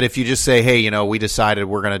 But if you just say, hey, we decided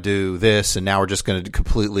we're going to do this and now we're just going to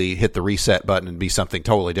completely hit the reset button and be something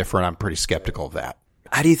totally different, I'm pretty skeptical of that.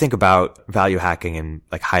 How do you think about value hacking in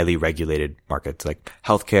highly regulated markets like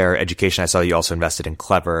healthcare, education? I saw you also invested in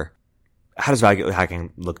Clever. How does value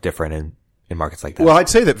hacking look different in markets like that? Well, I'd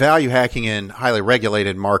say that value hacking in highly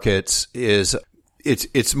regulated markets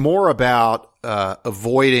it's more about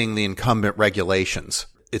avoiding the incumbent regulations.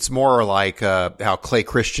 It's more like how Clay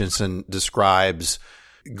Christensen describes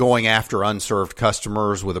going after unserved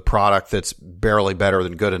customers with a product that's barely better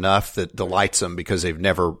than good enough that delights them because they've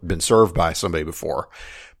never been served by somebody before.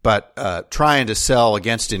 But trying to sell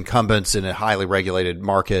against incumbents in a highly regulated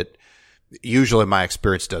market, usually in my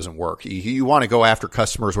experience, doesn't work. You want to go after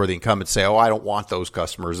customers where the incumbents say, oh, I don't want those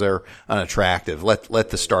customers. They're unattractive. Let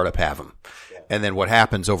the startup have them. And then what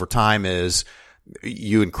happens over time is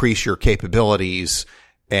you increase your capabilities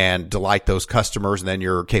and delight those customers, and then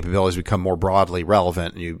your capabilities become more broadly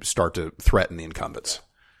relevant, and you start to threaten the incumbents.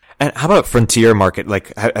 And how about frontier market?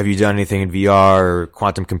 Have you done anything in VR or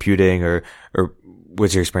quantum computing, or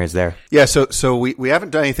what's your experience there? Yeah, so we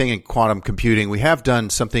haven't done anything in quantum computing. We have done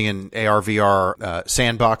something in AR, VR,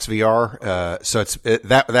 Sandbox VR. So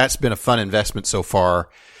that's been a fun investment so far.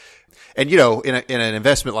 And, in an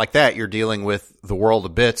investment like that, you're dealing with the world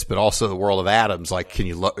of bits, but also the world of atoms. Like, can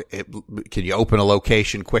you open a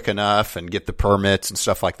location quick enough and get the permits and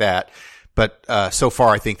stuff like that? But, so far,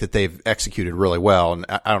 I think that they've executed really well. And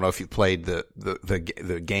I don't know if you've played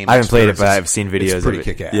the game. I haven't played it, but I've seen videos. It's pretty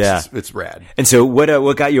kick-ass. Yeah. It's rad. And so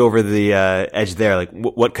what got you over the, edge there?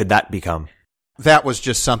 What could that become? That was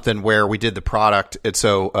just something where we did the product. And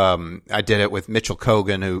so, I did it with Mitchell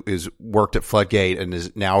Kogan, who is worked at Floodgate and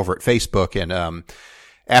is now over at Facebook. And,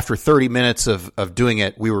 after 30 minutes of doing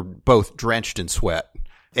it, we were both drenched in sweat.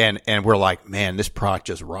 And we're like, man, this product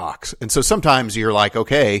just rocks. And so sometimes you're like,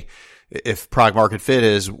 okay, if product market fit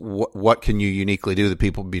is what can you uniquely do that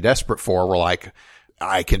people would be desperate for? We're like,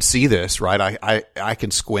 I can see this, right? I can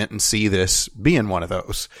squint and see this being one of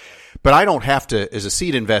those. But I don't have to, as a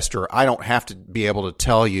seed investor, I don't have to be able to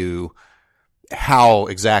tell you how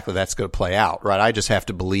exactly that's going to play out, right? I just have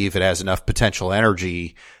to believe it has enough potential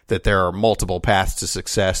energy that there are multiple paths to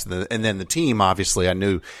success. And then the team, obviously, I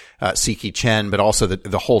knew Siki Chen, but also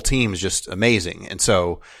the whole team is just amazing. And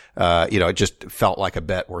so, it just felt like a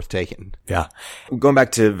bet worth taking. Yeah. Going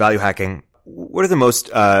back to value hacking, what are the most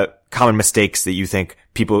common mistakes that you think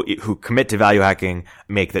people who commit to value hacking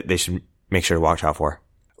make that they should make sure to watch out for?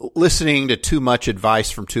 Listening to too much advice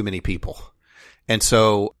from too many people. And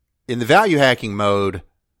so in the value hacking mode,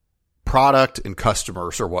 product and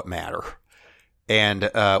customers are what matter. And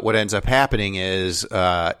what ends up happening is,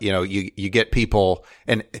 you get people,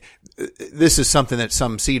 and this is something that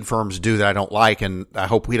some seed firms do that I don't like, and I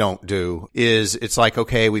hope we don't do, is it's like,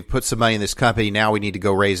 okay, we've put some money in this company. Now we need to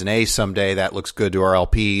go raise an A someday. That looks good to our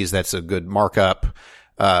LPs. That's a good markup.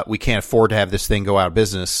 We can't afford to have this thing go out of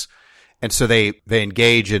business. And so they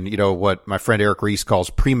engage in, what my friend Eric Ries calls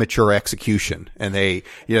premature execution. And they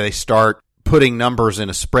start putting numbers in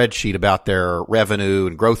a spreadsheet about their revenue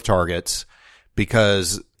and growth targets,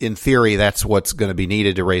 because in theory, that's what's going to be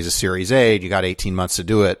needed to raise a Series A. You got 18 months to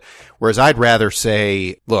do it. Whereas I'd rather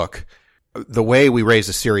say, look, the way we raise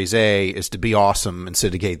a Series A is to be awesome and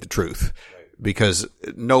syndicate the truth, because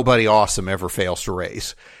nobody awesome ever fails to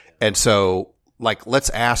raise. And so, let's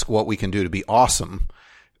ask what we can do to be awesome.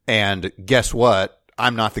 And guess what?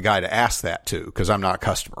 I'm not the guy to ask that to, because I'm not a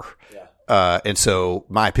customer. And so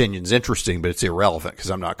my opinion's interesting, but it's irrelevant because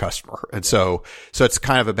I'm not a customer. And so it's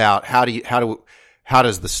kind of about how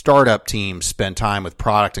does the startup team spend time with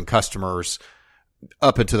product and customers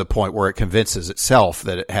up until the point where it convinces itself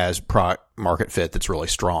that it has product market fit that's really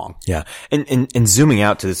strong. Yeah. And zooming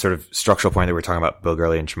out to this sort of structural point that we're talking about, Bill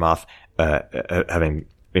Gurley and Chamath, having,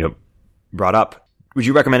 brought up, would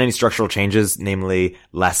you recommend any structural changes, namely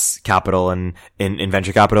less capital in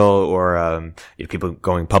venture capital, or people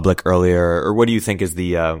going public earlier? Or what do you think is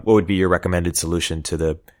what would be your recommended solution to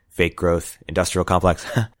the fake growth industrial complex?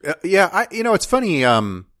 Yeah, it's funny.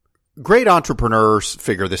 Great entrepreneurs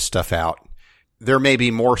figure this stuff out. There may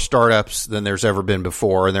be more startups than there's ever been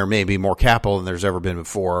before, and there may be more capital than there's ever been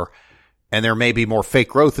before, and there may be more fake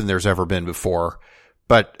growth than there's ever been before.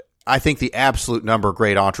 But I think the absolute number of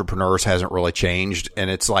great entrepreneurs hasn't really changed.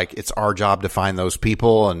 And it's our job to find those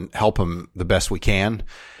people and help them the best we can.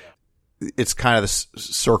 It's kind of the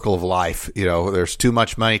circle of life. There's too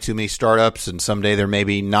much money, too many startups, and someday there may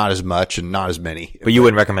be not as much and not as many. But you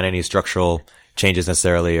wouldn't recommend any structural changes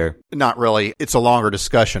necessarily, or? Not really. It's a longer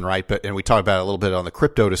discussion, right? And we talked about it a little bit on the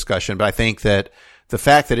crypto discussion, but I think that the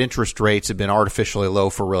fact that interest rates have been artificially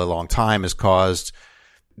low for a really long time has caused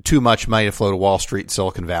too much money to flow to Wall Street and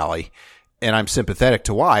Silicon Valley. And I'm sympathetic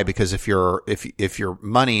to why, because if your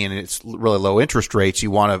money and it's really low interest rates, you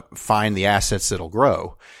want to find the assets that'll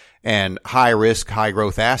grow. And high risk, high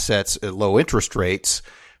growth assets at low interest rates,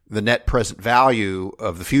 the net present value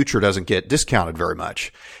of the future doesn't get discounted very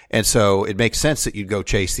much. And so it makes sense that you'd go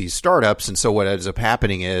chase these startups. And so what ends up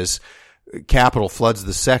happening is capital floods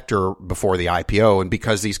the sector before the IPO. And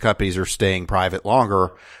because these companies are staying private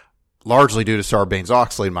longer, largely due to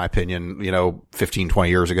Sarbanes-Oxley, in my opinion, 15, 20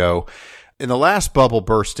 years ago. In the last bubble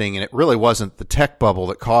bursting, and it really wasn't the tech bubble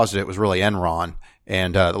that caused it was really Enron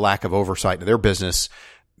and the lack of oversight to their business.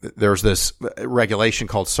 There's this regulation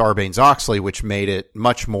called Sarbanes-Oxley, which made it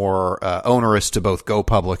much more onerous to both go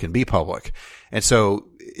public and be public. And so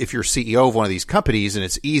if you're CEO of one of these companies and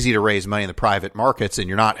it's easy to raise money in the private markets and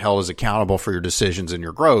you're not held as accountable for your decisions and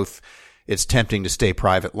your growth, it's tempting to stay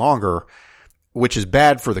private longer, which is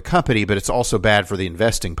bad for the company, but it's also bad for the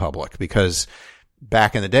investing public, because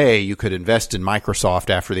back in the day, you could invest in Microsoft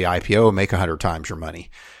after the IPO and make 100 times your money.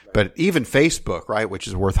 Right. But even Facebook, right, which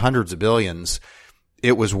is worth hundreds of billions,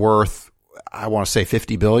 it was worth, I want to say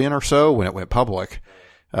 50 billion or so when it went public.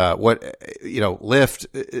 Lyft,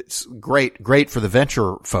 it's great for the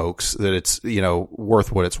venture folks that it's,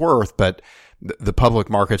 worth what it's worth, but the public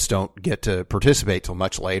markets don't get to participate till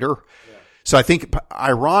much later. So I think,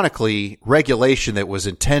 ironically, regulation that was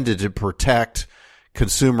intended to protect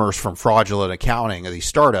consumers from fraudulent accounting of these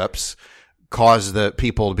startups caused the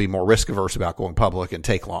people to be more risk averse about going public and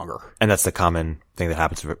take longer. And that's the common thing that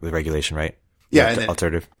happens with regulation, right? Yeah.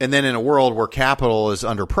 Alternative. And then in a world where capital is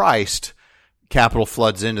underpriced, capital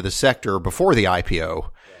floods into the sector before the IPO.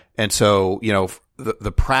 And so,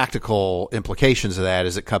 the practical implications of that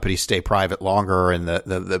is that companies stay private longer, and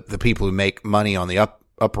the people who make money on the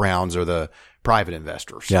up rounds are the private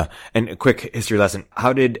investors. Yeah. And a quick history lesson.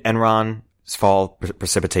 How did Enron's fall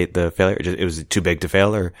precipitate the failure? It was too big to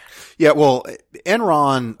fail, or? Yeah. Well,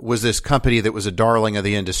 Enron was this company that was a darling of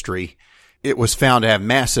the industry. It was found to have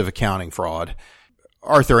massive accounting fraud.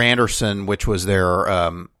 Arthur Andersen, which was their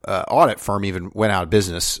audit firm, even went out of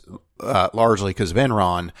business largely because of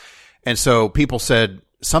Enron. And so people said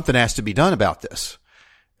something has to be done about this.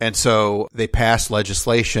 And so they passed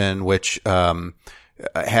legislation which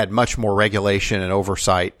had much more regulation and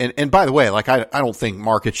oversight. And by the way, I don't think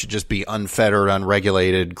markets should just be unfettered,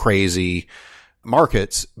 unregulated, crazy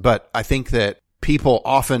markets, but I think that people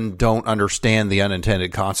often don't understand the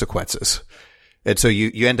unintended consequences. And so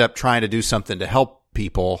you end up trying to do something to help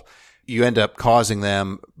people. You end up causing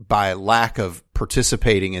them, by lack of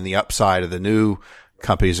participating in the upside of the new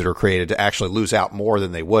companies that are created to actually lose out more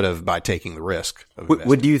than they would have by taking the risk of investing.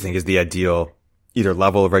 What do you think is the ideal either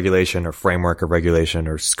level of regulation or framework of regulation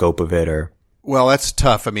or scope of it? Or Well, that's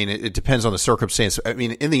tough. I mean, it depends on the circumstance. I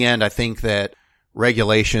mean, in the end, I think that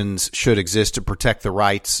regulations should exist to protect the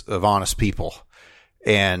rights of honest people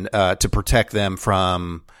and to protect them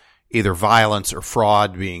from either violence or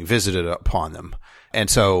fraud being visited upon them. And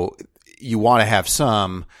so you want to have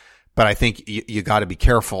some, but I think you got to be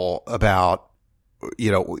careful about,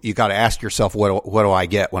 you got to ask yourself, what do I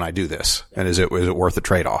get when I do this? And is it worth the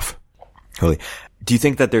trade-off? Totally. Do you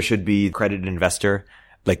think that there should be accredited investor?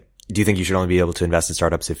 Like, do you think you should only be able to invest in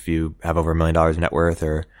startups if you have over $1 million in net worth,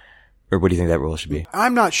 or what do you think that rule should be?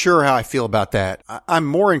 I'm not sure how I feel about that. I'm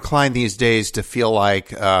more inclined these days to feel like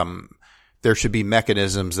there should be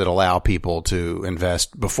mechanisms that allow people to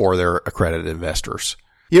invest before they're accredited investors.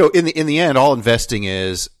 In the end, all investing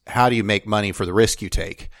is, how do you make money for the risk you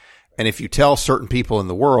take? And if you tell certain people in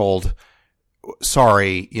the world,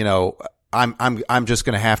 sorry, I'm just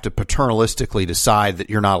going to have to paternalistically decide that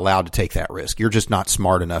you're not allowed to take that risk. You're just not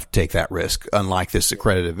smart enough to take that risk. Unlike this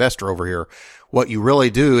accredited investor over here, what you really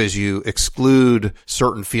do is you exclude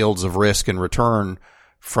certain fields of risk and return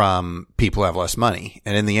from people who have less money.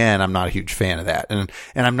 And in the end, I'm not a huge fan of that. And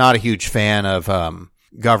I'm not a huge fan of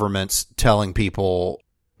governments telling people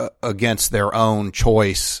against their own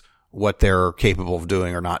choice what they're capable of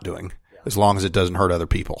doing or not doing, as long as it doesn't hurt other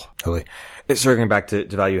people. Totally. Circling back to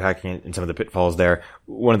value hacking and some of the pitfalls there,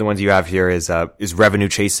 one of the ones you have here is revenue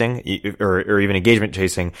chasing or even engagement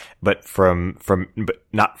chasing, but but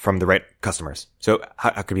not from the right customers. So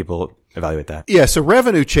how can people evaluate that? Yeah. So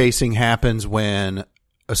revenue chasing happens when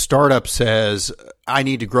a startup says, I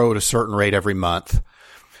need to grow at a certain rate every month.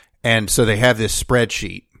 And so they have this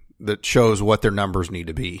spreadsheet that shows what their numbers need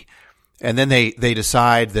to be. And then they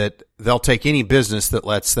decide that they'll take any business that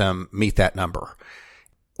lets them meet that number.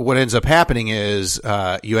 What ends up happening is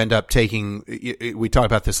you end up we talked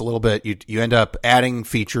about this a little bit, you end up adding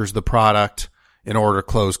features to the product in order to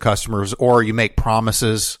close customers, or you make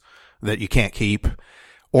promises that you can't keep,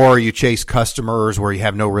 or you chase customers where you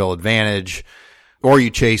have no real advantage, or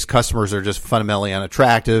you chase customers that are just fundamentally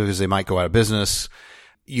unattractive because they might go out of business.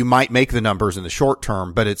 You might make the numbers in the short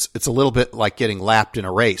term, but it's a little bit like getting lapped in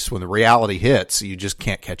a race. When the reality hits, you just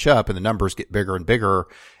can't catch up and the numbers get bigger and bigger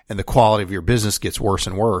and the quality of your business gets worse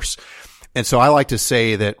and worse. And so I like to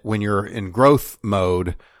say that when you're in growth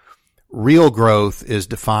mode, real growth is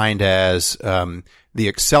defined as the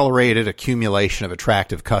accelerated accumulation of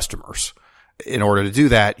attractive customers. In order to do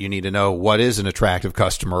that, you need to know what is an attractive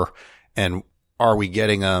customer and are we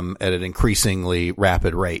getting them at an increasingly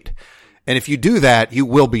rapid rate. And if you do that, you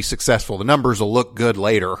will be successful. The numbers will look good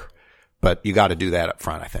later, but you got to do that up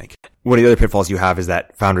front, I think. One of the other pitfalls you have is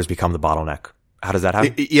that founders become the bottleneck. How does that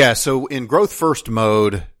happen? Yeah. So in growth first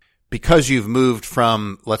mode, because you've moved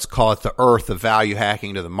from, let's call it the Earth of value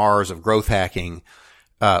hacking to the Mars of growth hacking,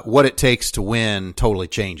 what it takes to win totally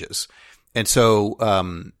changes. And so,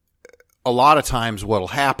 a lot of times what'll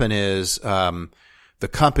happen is, the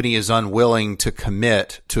company is unwilling to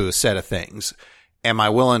commit to a set of things. Am I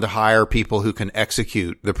willing to hire people who can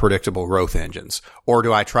execute the predictable growth engines? Or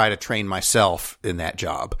do I try to train myself in that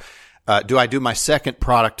job? Do I do my second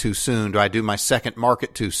product too soon? Do I do my second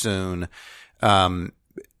market too soon? And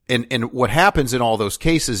what happens in all those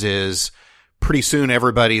cases is pretty soon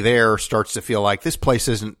everybody there starts to feel like this place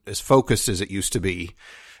isn't as focused as it used to be.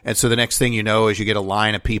 And so the next thing you know is you get a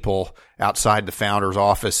line of people outside the founder's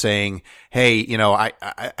office saying, hey,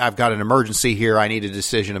 I've got an emergency here. I need a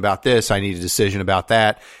decision about this. I need a decision about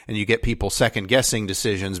that. And you get people second guessing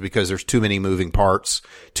decisions because there's too many moving parts,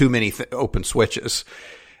 too many open switches.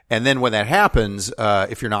 And then when that happens,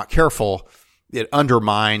 if you're not careful, it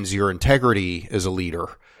undermines your integrity as a leader.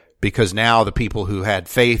 Because now the people who had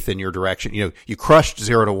faith in your direction, you crushed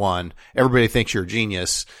 0 to 1. Everybody thinks you're a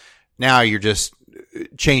genius. Now you're just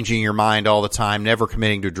changing your mind all the time, never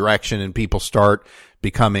committing to direction, and people start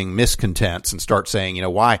becoming miscontents and start saying,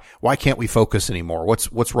 why can't we focus anymore?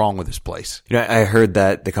 What's wrong with this place? I heard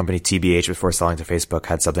that the company TBH before selling to Facebook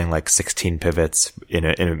had something like 16 pivots in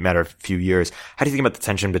a matter of a few years. How do you think about the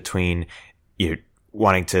tension between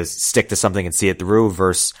wanting to stick to something and see it through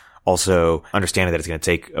versus also understanding that it's going to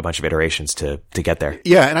take a bunch of iterations to get there?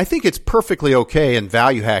 Yeah. And I think it's perfectly okay in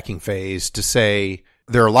value hacking phase to say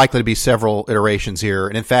there are likely to be several iterations here.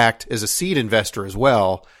 And in fact, as a seed investor as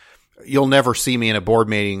well, you'll never see me in a board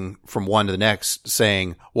meeting from one to the next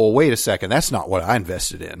saying, well, wait a second, that's not what I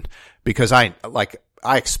invested in, because I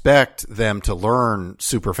expect them to learn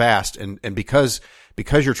super fast. And because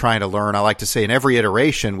you're trying to learn, I like to say in every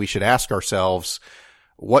iteration, we should ask ourselves,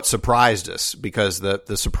 what surprised us, because the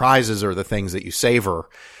surprises are the things that you savor.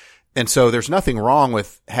 And so there's nothing wrong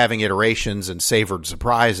with having iterations and savored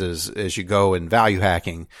surprises as you go in value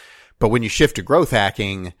hacking. But when you shift to growth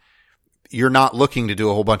hacking, you're not looking to do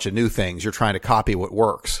a whole bunch of new things. You're trying to copy what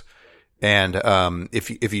works. And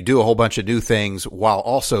if you do a whole bunch of new things while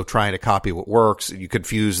also trying to copy what works, you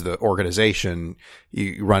confuse the organization.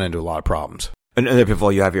 You run into a lot of problems. Another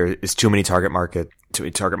pitfall you have here is too many target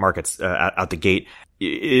markets out the gate.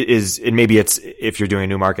 Maybe it's if you're doing a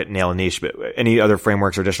new market, nail a niche. But any other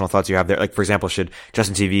frameworks or additional thoughts you have there? Like, for example, should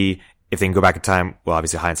Justin TV, if they can go back in time, well,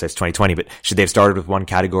 obviously hindsight's 2020, but should they have started with one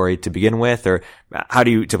category to begin with, or how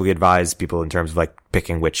do you typically advise people in terms of like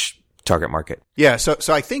picking which target market? Yeah.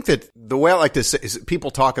 So I think that the way I like to say is, people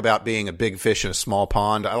talk about being a big fish in a small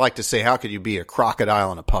pond. I like to say, how could you be a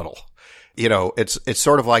crocodile in a puddle? It's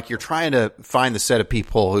sort of like you're trying to find the set of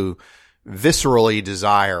people who viscerally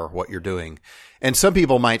desire what you're doing. And some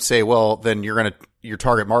people might say, well, then your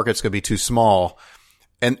target market's going to be too small.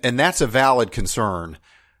 And that's a valid concern.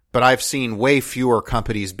 But I've seen way fewer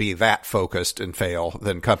companies be that focused and fail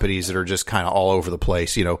than companies that are just kind of all over the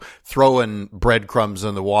place, throwing breadcrumbs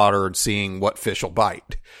in the water and seeing what fish will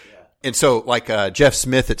bite. Yeah. And so like, Jeff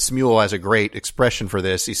Smith at Smule has a great expression for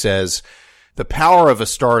this. He says, the power of a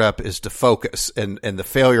startup is to focus, and the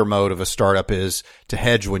failure mode of a startup is to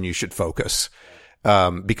hedge when you should focus.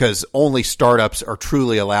 Because only startups are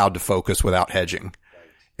truly allowed to focus without hedging.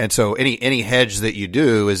 And so any hedge that you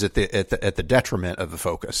do is at the detriment of the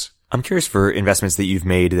focus. I'm curious for investments that you've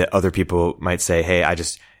made that other people might say, hey,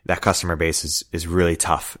 that customer base is really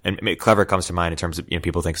tough. And Clever comes to mind in terms of,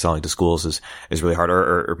 people think selling to schools is really hard,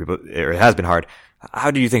 or it has been hard.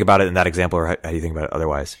 How do you think about it in that example, or how do you think about it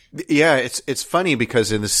otherwise? Yeah, it's funny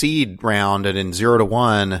because in the seed round and in 0 to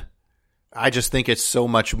 1, I just think it's so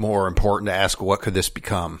much more important to ask, what could this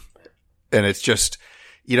become? And it's just,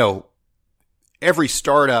 every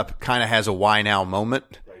startup kind of has a why now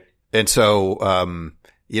moment. Right. And so,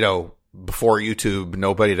 before YouTube,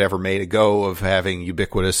 nobody had ever made a go of having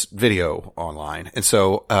ubiquitous video online. And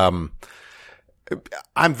so, I'm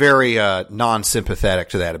very, non-sympathetic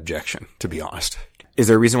to that objection, to be honest. Is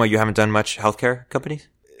there a reason why you haven't done much healthcare companies?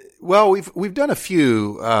 Well, we've done a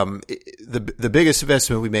few. The biggest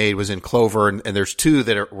investment we made was in Clover, and there's two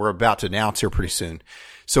that we're about to announce here pretty soon.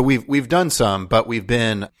 So we've done some, but we've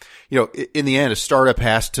been, in the end, a startup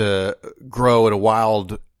has to grow at a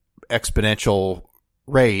wild exponential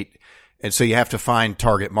rate. And so you have to find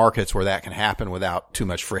target markets where that can happen without too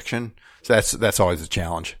much friction. So that's always a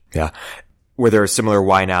challenge. Yeah. Were there similar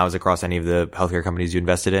why nows across any of the healthcare companies you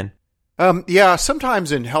invested in? Yeah,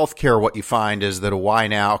 sometimes in healthcare, what you find is that a why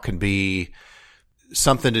now can be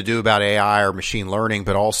something to do about AI or machine learning,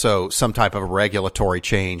 but also some type of a regulatory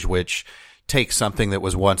change, which takes something that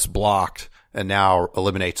was once blocked and now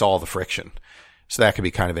eliminates all the friction. So that can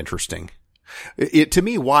be kind of interesting. To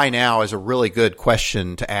me, why now is a really good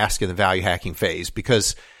question to ask in the value hacking phase,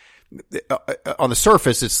 because on the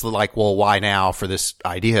surface, it's like, well, why now for this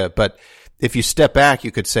idea? But if you step back,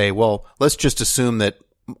 you could say, well, let's just assume that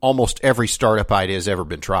almost every startup idea has ever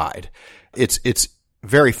been tried. It's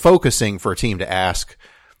very focusing for a team to ask,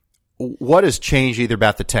 what has changed either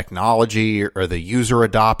about the technology or the user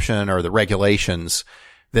adoption or the regulations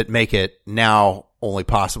that make it now only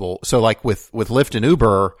possible? So like with Lyft and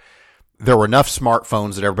Uber, there were enough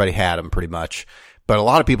smartphones that everybody had them pretty much. But a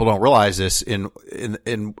lot of people don't realize this. In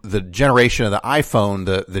the generation of the iPhone,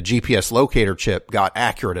 the GPS locator chip got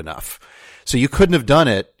accurate enough. So you couldn't have done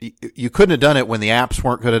it. You couldn't have done it when the apps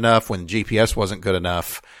weren't good enough, when GPS wasn't good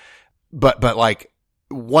enough. But like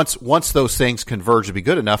once those things converged to be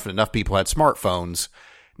good enough and enough people had smartphones,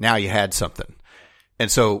 now you had something.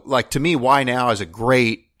 And so like to me, why now is a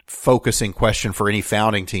great focusing question for any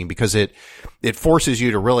founding team, because it forces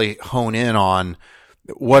you to really hone in on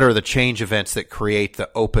what are the change events that create the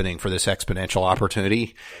opening for this exponential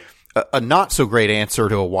opportunity. A not so great answer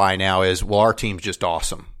to a why now is, well, our team's just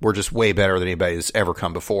awesome. We're just way better than anybody that's ever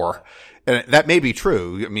come before. And that may be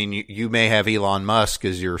true. I mean, you may have Elon Musk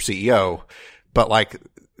as your CEO, but like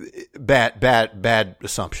bad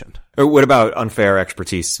assumption. Or what about unfair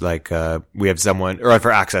expertise? Like, we have someone, or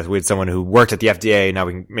unfair access. We had someone who worked at the FDA. Now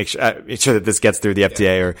we can make sure that this gets through the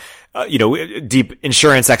FDA, or, deep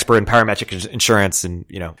insurance expert in parametric insurance and,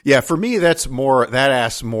 Yeah. For me, that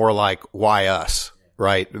asks more like why us,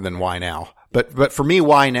 right? Than why now. But for me,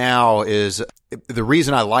 why now is the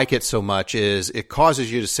reason I like it so much is it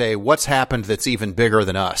causes you to say what's happened that's even bigger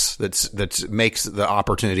than us, that makes the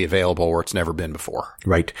opportunity available where it's never been before.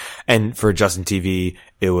 Right. And for Justin TV,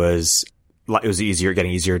 it was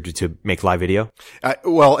getting easier to make live video.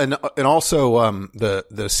 Well, and also, the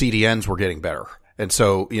CDNs were getting better. And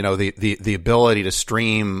so, the ability to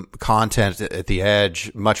stream content at the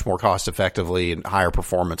edge much more cost effectively and higher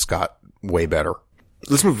performance got way better.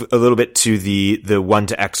 Let's move a little bit to the 1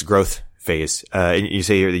 to X growth phase. You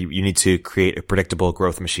say you need to create a predictable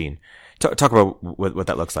growth machine. Talk about what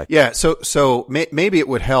that looks like. Yeah. So maybe it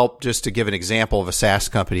would help just to give an example of a SaaS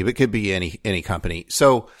company, but it could be any company.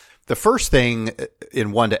 So the first thing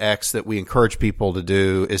in 1 to X that we encourage people to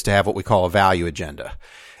do is to have what we call a value agenda.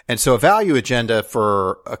 And so a value agenda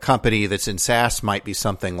for a company that's in SaaS might be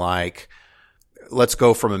something like, let's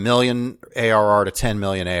go from $1 million ARR to 10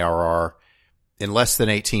 million ARR in less than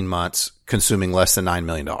 18 months, consuming less than $9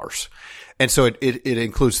 million. And so it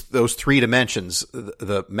includes those three dimensions,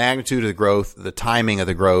 the magnitude of the growth, the timing of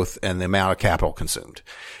the growth, and the amount of capital consumed.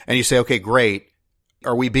 And you say, okay, great.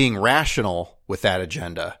 Are we being rational with that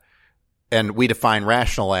agenda? And we define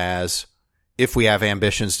rational as if we have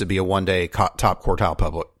ambitions to be a one-day top quartile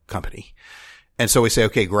public company. And so we say,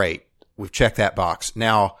 okay, great. We've checked that box.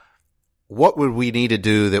 Now, what would we need to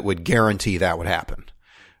do that would guarantee that would happen?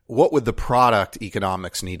 What would the product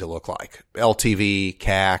economics need to look like? LTV,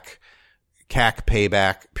 CAC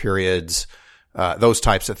payback periods, those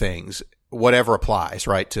types of things, whatever applies,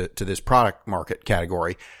 right, to this product market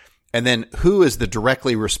category. And then who is the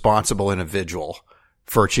directly responsible individual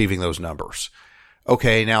for achieving those numbers?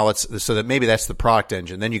 Okay, now so that maybe that's the product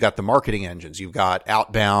engine. Then you got the marketing engines. You've got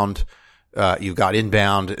outbound, you've got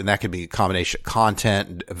inbound, and that could be a combination of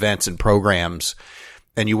content, events, and programs.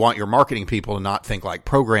 And you want your marketing people to not think like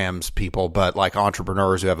programs people, but like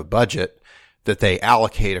entrepreneurs who have a budget that they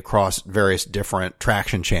allocate across various different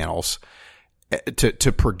traction channels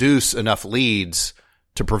to produce enough leads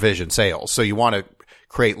to provision sales. So you want to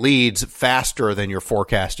create leads faster than your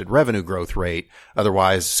forecasted revenue growth rate.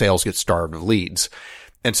 Otherwise, sales get starved of leads.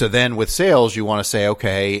 And so then with sales, you want to say,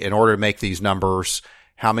 okay, in order to make these numbers,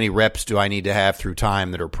 how many reps do I need to have through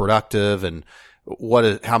time that are productive, and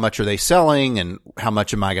how much are they selling, and how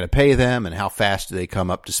much am I going to pay them, and how fast do they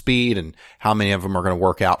come up to speed, and how many of them are going to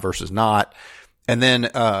work out versus not. And then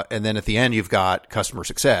at the end, you've got customer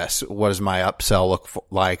success. What does my upsell look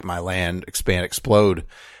like? My land, expand, explode.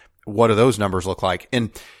 What do those numbers look like?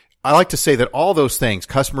 And I like to say that all those things,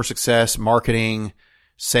 customer success, marketing,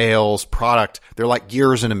 sales, product, they're like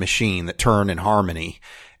gears in a machine that turn in harmony.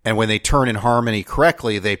 And when they turn in harmony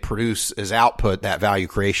correctly, they produce as output that value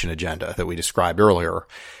creation agenda that we described earlier.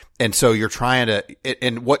 And so you're trying to,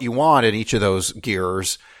 and what you want in each of those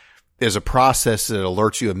gears is a process that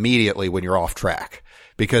alerts you immediately when you're off track.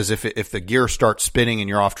 Because if the gear starts spinning and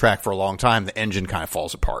you're off track for a long time, the engine kind of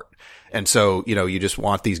falls apart. And so, you just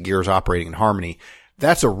want these gears operating in harmony.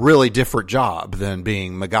 That's a really different job than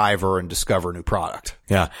being MacGyver and discover a new product.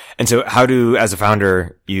 Yeah. And so how as a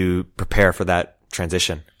founder, you prepare for that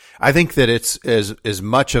transition? I think that it's as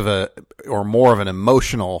much of or more of an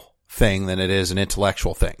emotional thing than it is an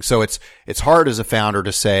intellectual thing. So it's hard as a founder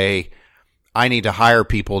to say, I need to hire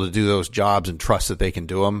people to do those jobs and trust that they can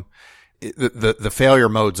do them. The failure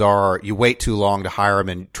modes are you wait too long to hire them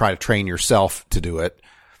and try to train yourself to do it,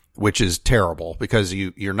 which is terrible because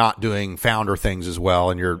you're not doing founder things as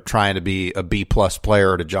well, and you're trying to be a B+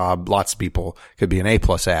 player at a job lots of people could be an A+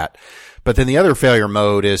 at. But then the other failure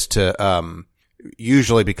mode is to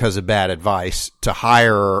usually because of bad advice, to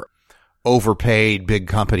hire overpaid big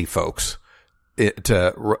company folks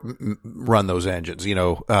to run those engines,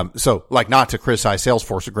 so like not to criticize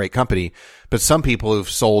Salesforce, a great company, but some people who've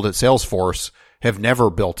sold at Salesforce have never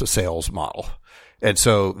built a sales model. And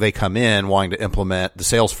so they come in wanting to implement the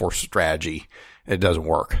Salesforce strategy. It doesn't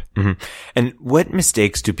work. Mm-hmm. And what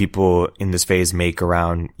mistakes do people in this phase make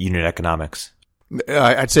around unit economics?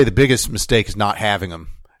 I'd say the biggest mistake is not having them.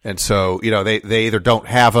 And so, they either don't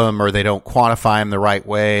have them or they don't quantify them the right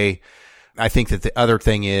way. I think that the other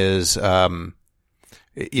thing is, having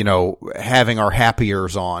our happy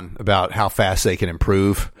ears on about how fast they can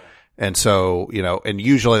improve. And so, and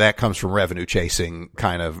usually that comes from revenue chasing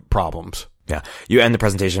kind of problems. Yeah. You end the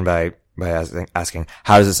presentation by asking,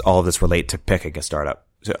 how does all of this relate to picking a startup?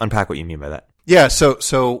 So unpack what you mean by that. Yeah.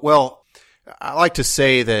 Well, I like to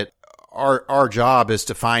say that our job is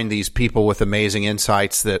to find these people with amazing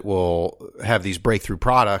insights that will have these breakthrough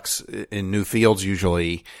products in new fields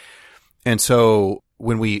usually. And so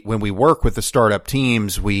when we work with the startup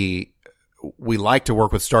teams, we like to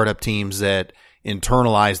work with startup teams that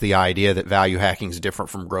internalize the idea that value hacking is different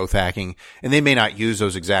from growth hacking. And they may not use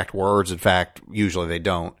those exact words. In fact, usually they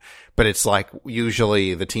don't. But it's like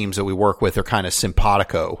usually the teams that we work with are kind of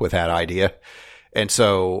simpatico with that idea. And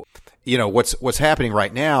so, what's happening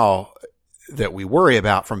right now that we worry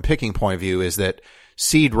about from picking point of view is that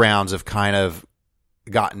seed rounds have kind of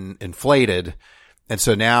gotten inflated. And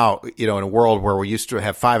so now, in a world where we used to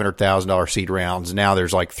have $500,000 seed rounds, now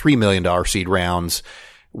there's like $3 million seed rounds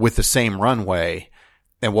with the same runway.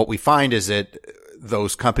 And what we find is that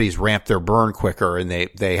those companies ramp their burn quicker and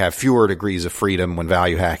they have fewer degrees of freedom when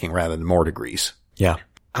value hacking rather than more degrees. Yeah.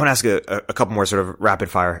 I want to ask a couple more sort of rapid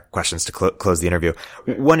fire questions to close the interview.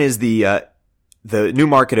 One is the new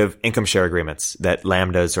market of income share agreements that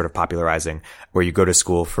Lambda is sort of popularizing, where you go to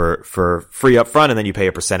school for free up front and then you pay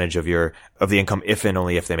a percentage of the income if and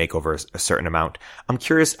only if they make over a certain amount. I'm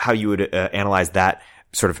curious how you would analyze that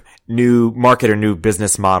sort of new market or new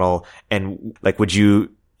business model, and like, would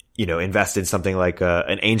you invest in something like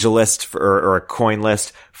an angel list or a coin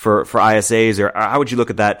list for ISAs, or how would you look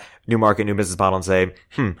at that new market, new business model and say,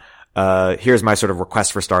 here's my sort of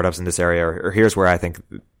request for startups in this area, or here's where I think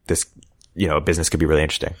this, business could be really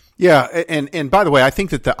interesting. Yeah. And by the way, I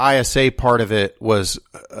think that the ISA part of it was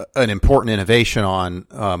an important innovation on,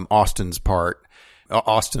 Austin's part,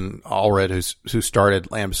 Austin Allred, who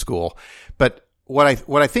started Lambda School. But what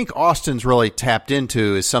I think Austin's really tapped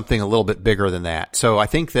into is something a little bit bigger than that. So I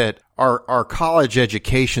think that our college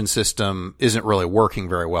education system isn't really working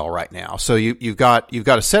very well right now. So you've got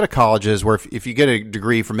a set of colleges where if you get a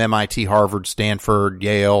degree from MIT, Harvard, Stanford,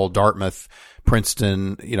 Yale, Dartmouth,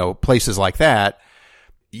 Princeton, places like that,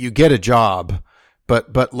 you get a job,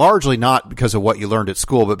 but largely not because of what you learned at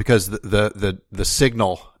school, but because the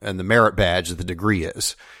signal and the merit badge that the degree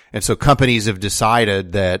is. And so companies have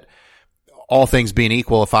decided that, all things being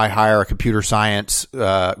equal, if I hire a computer science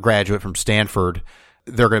graduate from Stanford,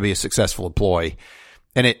 they're going to be a successful employee.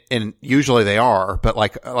 And usually they are, but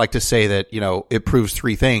I like to say that, it proves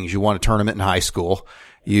three things. You won a tournament in high school,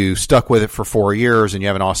 you stuck with it for 4 years, and you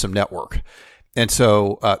have an awesome network. And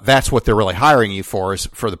so that's what they're really hiring you for, is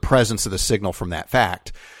for the presence of the signal from that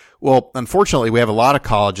fact. Well, unfortunately, we have a lot of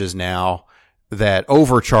colleges now that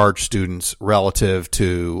overcharge students relative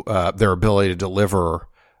to their ability to deliver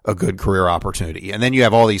a good career opportunity. And then you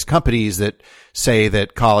have all these companies that say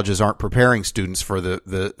that colleges aren't preparing students for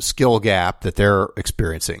the skill gap that they're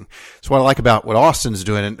experiencing. So what I like about what Austin's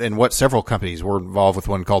doing, and what several companies, we're involved with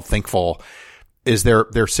one called Thinkful, is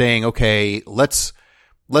they're saying, okay, let's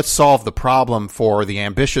solve the problem for the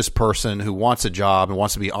ambitious person who wants a job and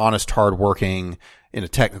wants to be honest, hardworking in a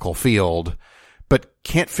technical field, but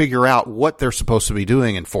can't figure out what they're supposed to be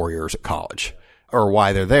doing in 4 years at college, or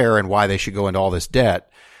why they're there and why they should go into all this debt.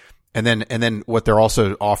 And then what they're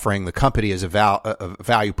also offering the company is a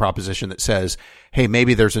value proposition that says, hey,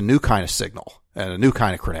 maybe there's a new kind of signal and a new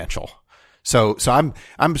kind of credential. So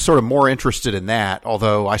I'm sort of more interested in that,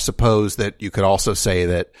 although I suppose that you could also say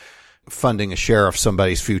that funding a share of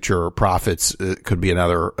somebody's future profits could be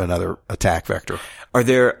another attack vector. Are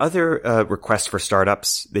there other requests for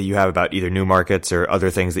startups that you have about either new markets or other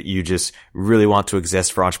things that you just really want to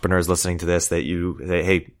exist for entrepreneurs listening to this, that you say,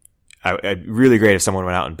 hey, I'd really great if someone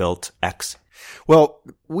went out and built X? Well,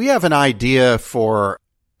 we have an idea for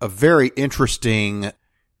a very interesting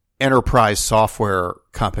enterprise software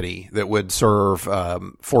company that would serve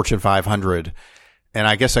Fortune 500. And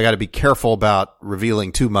I guess I got to be careful about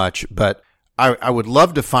revealing too much, but I would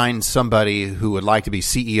love to find somebody who would like to be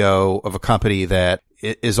CEO of a company that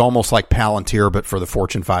is almost like Palantir, but for the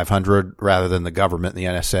Fortune 500 rather than the government and the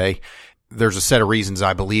NSA. There's a set of reasons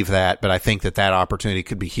I believe that, but I think that opportunity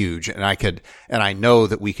could be huge. And I know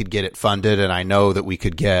that we could get it funded, and I know that we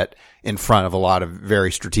could get in front of a lot of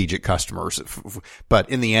very strategic customers. But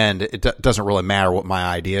in the end, it doesn't really matter what my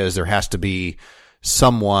idea is. There has to be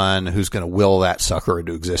someone who's going to will that sucker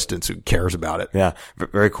into existence, who cares about it. Yeah.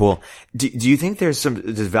 Very cool. Do you think does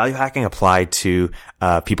value hacking apply to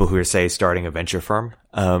people who are, say, starting a venture firm?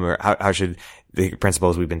 Or how should the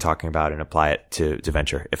principles we've been talking about and apply it to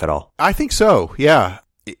venture, if at all? I think so. Yeah.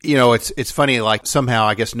 It's funny, like somehow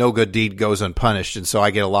I guess no good deed goes unpunished. And so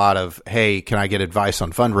I get a lot of, hey, can I get advice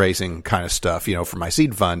on fundraising kind of stuff, for my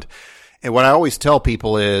seed fund? And what I always tell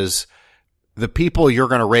people is the people you're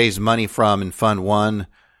going to raise money from in fund one,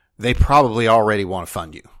 they probably already want to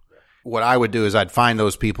fund you. What I would do is I'd find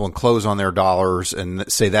those people and close on their dollars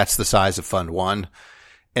and say that's the size of fund one.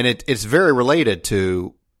 And it's very related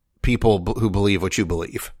to people who believe what you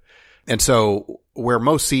believe. And so where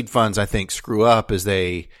most seed funds, I think, screw up is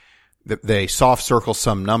they soft circle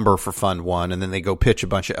some number for fund one, and then they go pitch a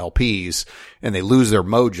bunch of LPs, and they lose their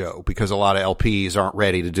mojo because a lot of LPs aren't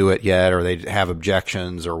ready to do it yet, or they have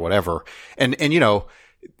objections or whatever. And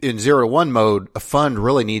in 0 to 1 mode, a fund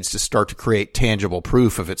really needs to start to create tangible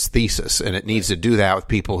proof of its thesis, and it needs to do that with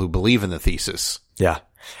people who believe in the thesis. Yeah.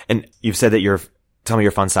 And you've said that tell me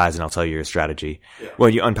your fund size and I'll tell you your strategy. Yeah. Well,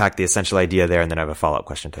 you unpack the essential idea there, and then I have a follow-up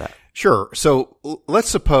question to that. Sure. So let's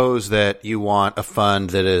suppose that you want a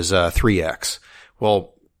fund that is 3x.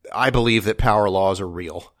 Well, I believe that power laws are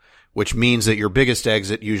real, which means that your biggest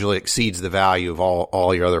exit usually exceeds the value of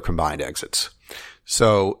all your other combined exits.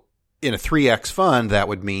 So in a 3x fund, that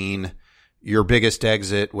would mean your biggest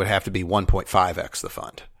exit would have to be 1.5x the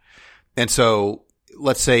fund. And so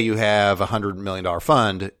let's say you have a $100 million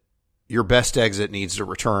fund. Your best exit needs to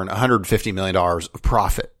return $150 million of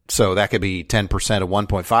profit. So that could be 10% of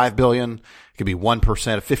 1.5 billion. It could be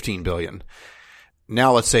 1% of 15 billion.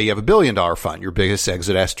 Now let's say you have a $1 billion fund. Your biggest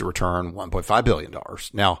exit has to return $1.5 billion.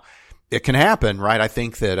 Now it can happen, right? I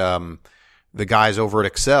think that, the guys over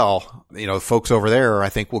at Accel, folks over there, I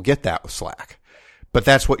think will get that with Slack, but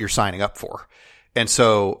that's what you're signing up for. And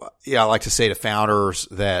so, I like to say to founders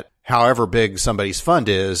that however big somebody's fund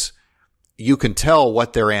is, you can tell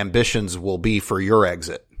what their ambitions will be for your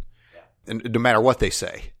exit, and no matter what they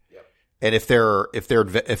say. And if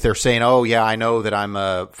they're saying, oh yeah, I know that I'm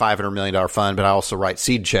a $500 million fund, but I also write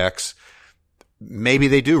seed checks. Maybe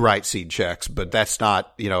they do write seed checks, but that's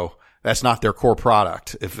not their core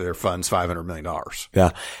product if their fund's $500 million.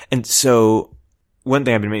 Yeah. And so one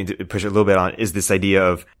thing I've been meaning to push a little bit on is this idea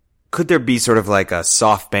of, could there be sort of like a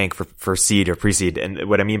soft bank for seed or pre-seed? And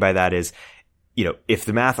what I mean by that is, if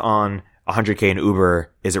the math on 100K in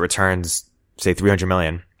Uber is it returns, say, 300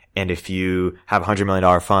 million, and if you have a $100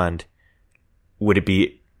 million fund, would it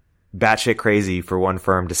be batshit crazy for one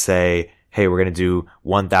firm to say, hey, we're going to do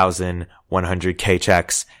 1,100K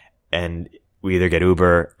checks and we either get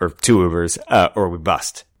Uber or 2 Ubers, or we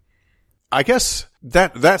bust? I guess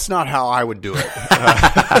that's not how I would do it.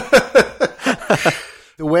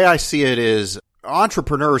 The way I see it is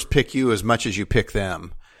entrepreneurs pick you as much as you pick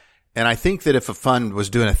them. And I think that if a fund was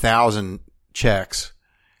doing 1,000 checks,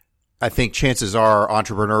 I think chances are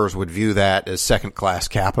entrepreneurs would view that as second class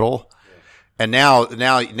capital. And now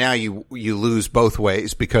you lose both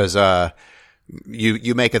ways because,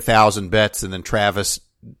 you make 1,000 bets and then Travis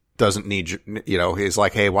doesn't need, he's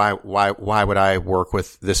like, hey, why would I work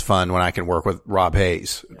with this fund when I can work with Rob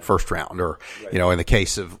Hayes first round? Or, in the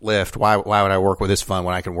case of Lyft, why would I work with this fund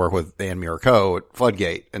when I can work with Ann Miraco at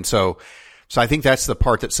Floodgate? And so I think that's the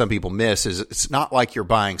part that some people miss is it's not like you're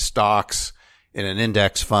buying stocks in an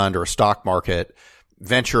index fund or a stock market.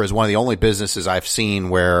 Venture is one of the only businesses I've seen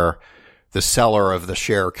where the seller of the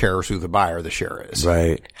share cares who the buyer of the share is.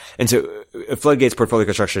 Right. And so Floodgate's portfolio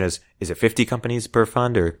construction is it 50 companies per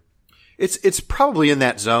fund or? It's probably in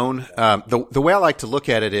that zone. The way I like to look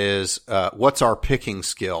at it is, what's our picking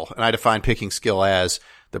skill? And I define picking skill as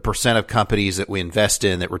the percent of companies that we invest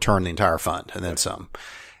in that return the entire fund and then some.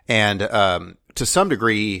 And, to some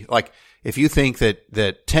degree, like if you think that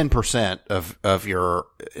 10% of your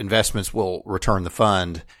investments will return the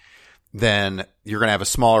fund, then you're going to have a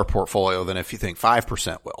smaller portfolio than if you think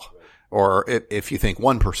 5% will, or if you think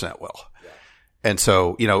 1% will. And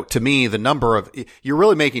so, to me, you're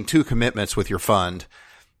really making 2 commitments with your fund.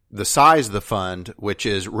 The size of the fund, which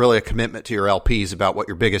is really a commitment to your LPs about what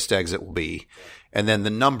your biggest exit will be. And then the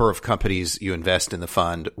number of companies you invest in the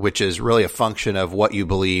fund, which is really a function of what you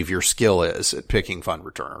believe your skill is at picking fund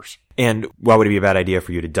returners. And why would it be a bad idea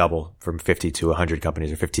for you to double from 50 to 100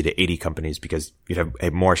 companies or 50 to 80 companies? Because you'd have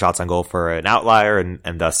more shots on goal for an outlier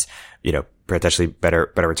and thus, potentially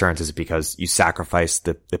better returns. Is it because you sacrifice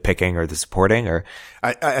the picking or the supporting? Or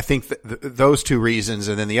I think those 2 reasons.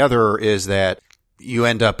 And then the other is that you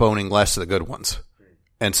end up owning less of the good ones.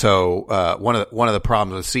 And so, one of the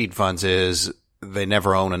problems with seed funds is they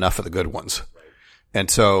never own enough of the good ones. And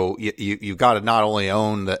so you got to not only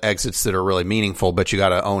own the exits that are really meaningful, but you got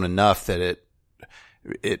to own enough that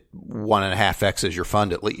it 1.5x your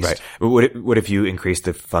fund at least. Right. What if you increase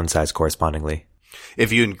the fund size correspondingly?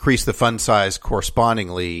 If you increase the fund size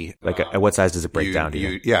correspondingly, like at what size does it break down to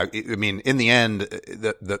you? Yeah. I mean, in the end,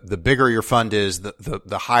 the bigger your fund is,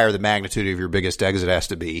 the higher the magnitude of your biggest exit has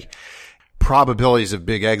to be. Probabilities of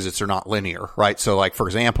big exits are not linear, right? So like, for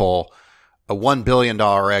example, a $1 billion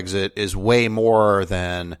exit is way more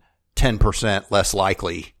than 10% less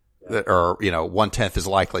likely, or, 1/10 as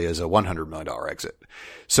likely as a $100 million exit.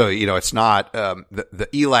 So, it's not, the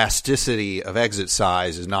elasticity of exit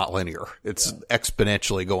size is not linear. It's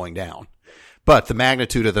exponentially going down. But the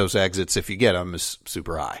magnitude of those exits, if you get them, is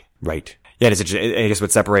super high. Right. Yeah, it's interesting. I guess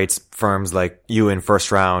what separates firms like you in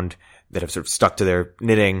first round that have sort of stuck to their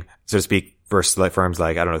knitting, so to speak, versus like firms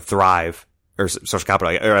like, I don't know, Thrive or Social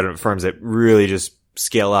Capital, or I don't know, firms that really just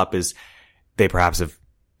scale up is they perhaps have,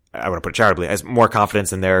 I want to put it charitably, has more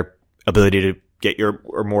confidence in their ability to get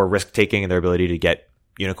or more risk taking and their ability to get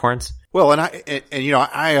unicorns. Well,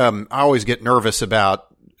 I always get nervous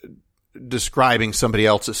about describing somebody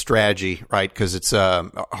else's strategy, right? Because it's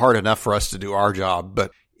hard enough for us to do our job.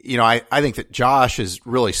 But you know, I think that Josh is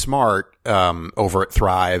really smart, over at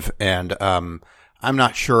Thrive. And, I'm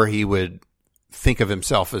not sure he would think of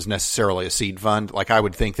himself as necessarily a seed fund. Like, I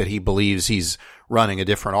would think that he believes he's running a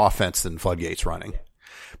different offense than Floodgate's running.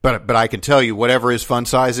 But I can tell you, whatever his fund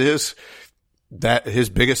size is, that his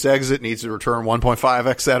biggest exit needs to return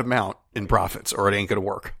 1.5x that amount in profits, or it ain't going to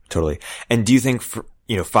work. Totally. And do you think,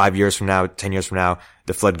 5 years from now, 10 years from now,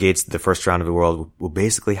 the Floodgates, the first round of the world, will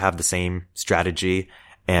basically have the same strategy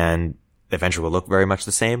and eventually will look very much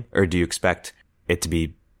the same? Or do you expect it to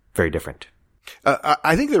be very different?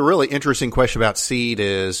 I think the really interesting question about seed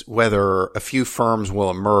is whether a few firms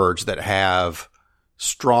will emerge that have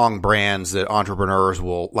strong brands that entrepreneurs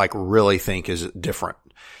will like really think is different.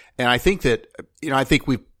 And I think that, I think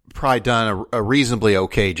we've probably done a reasonably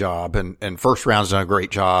okay job, and first round's done a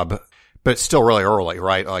great job, but it's still really early,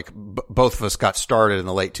 right? Like both of us got started in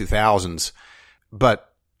the late 2000s.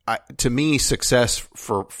 But to me, success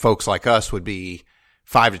for folks like us would be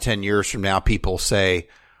 5 to 10 years from now, people say,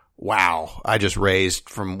 wow, I just raised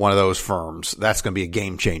from one of those firms. That's going to be a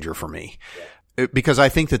game changer for me. Yeah. Because I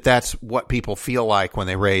think that that's what people feel like when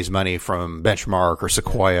they raise money from Benchmark or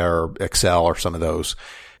Sequoia or Excel or some of those.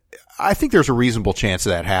 I think there's a reasonable chance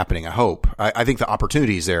of that happening. I hope. I think the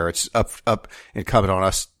opportunity is there. It's up incumbent on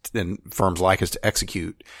us and firms like us to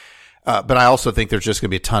execute. But I also think there's just going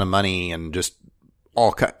to be a ton of money and just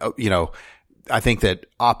all, I think that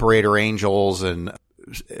operator angels and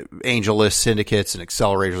angel list syndicates and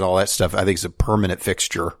accelerators, all that stuff, I think is a permanent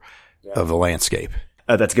fixture of the landscape.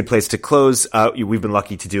 That's a good place to close. We've been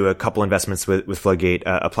lucky to do a couple investments with Floodgate,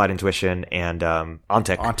 Applied Intuition and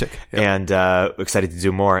Ontic. Yep. And excited to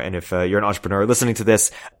do more. And if you're an entrepreneur listening to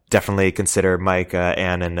this, definitely consider Mike,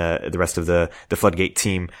 Ann, and the rest of the Floodgate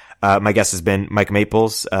team. My guest has been Mike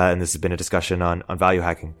Maples, and this has been a discussion on value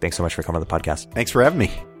hacking. Thanks so much for coming on the podcast. Thanks for having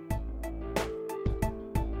me.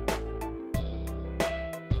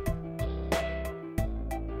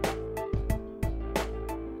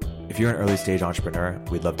 If you're an early stage entrepreneur,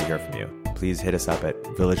 we'd love to hear from you. Please hit us up at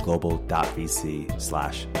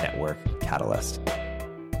villageglobal.vc/network catalyst.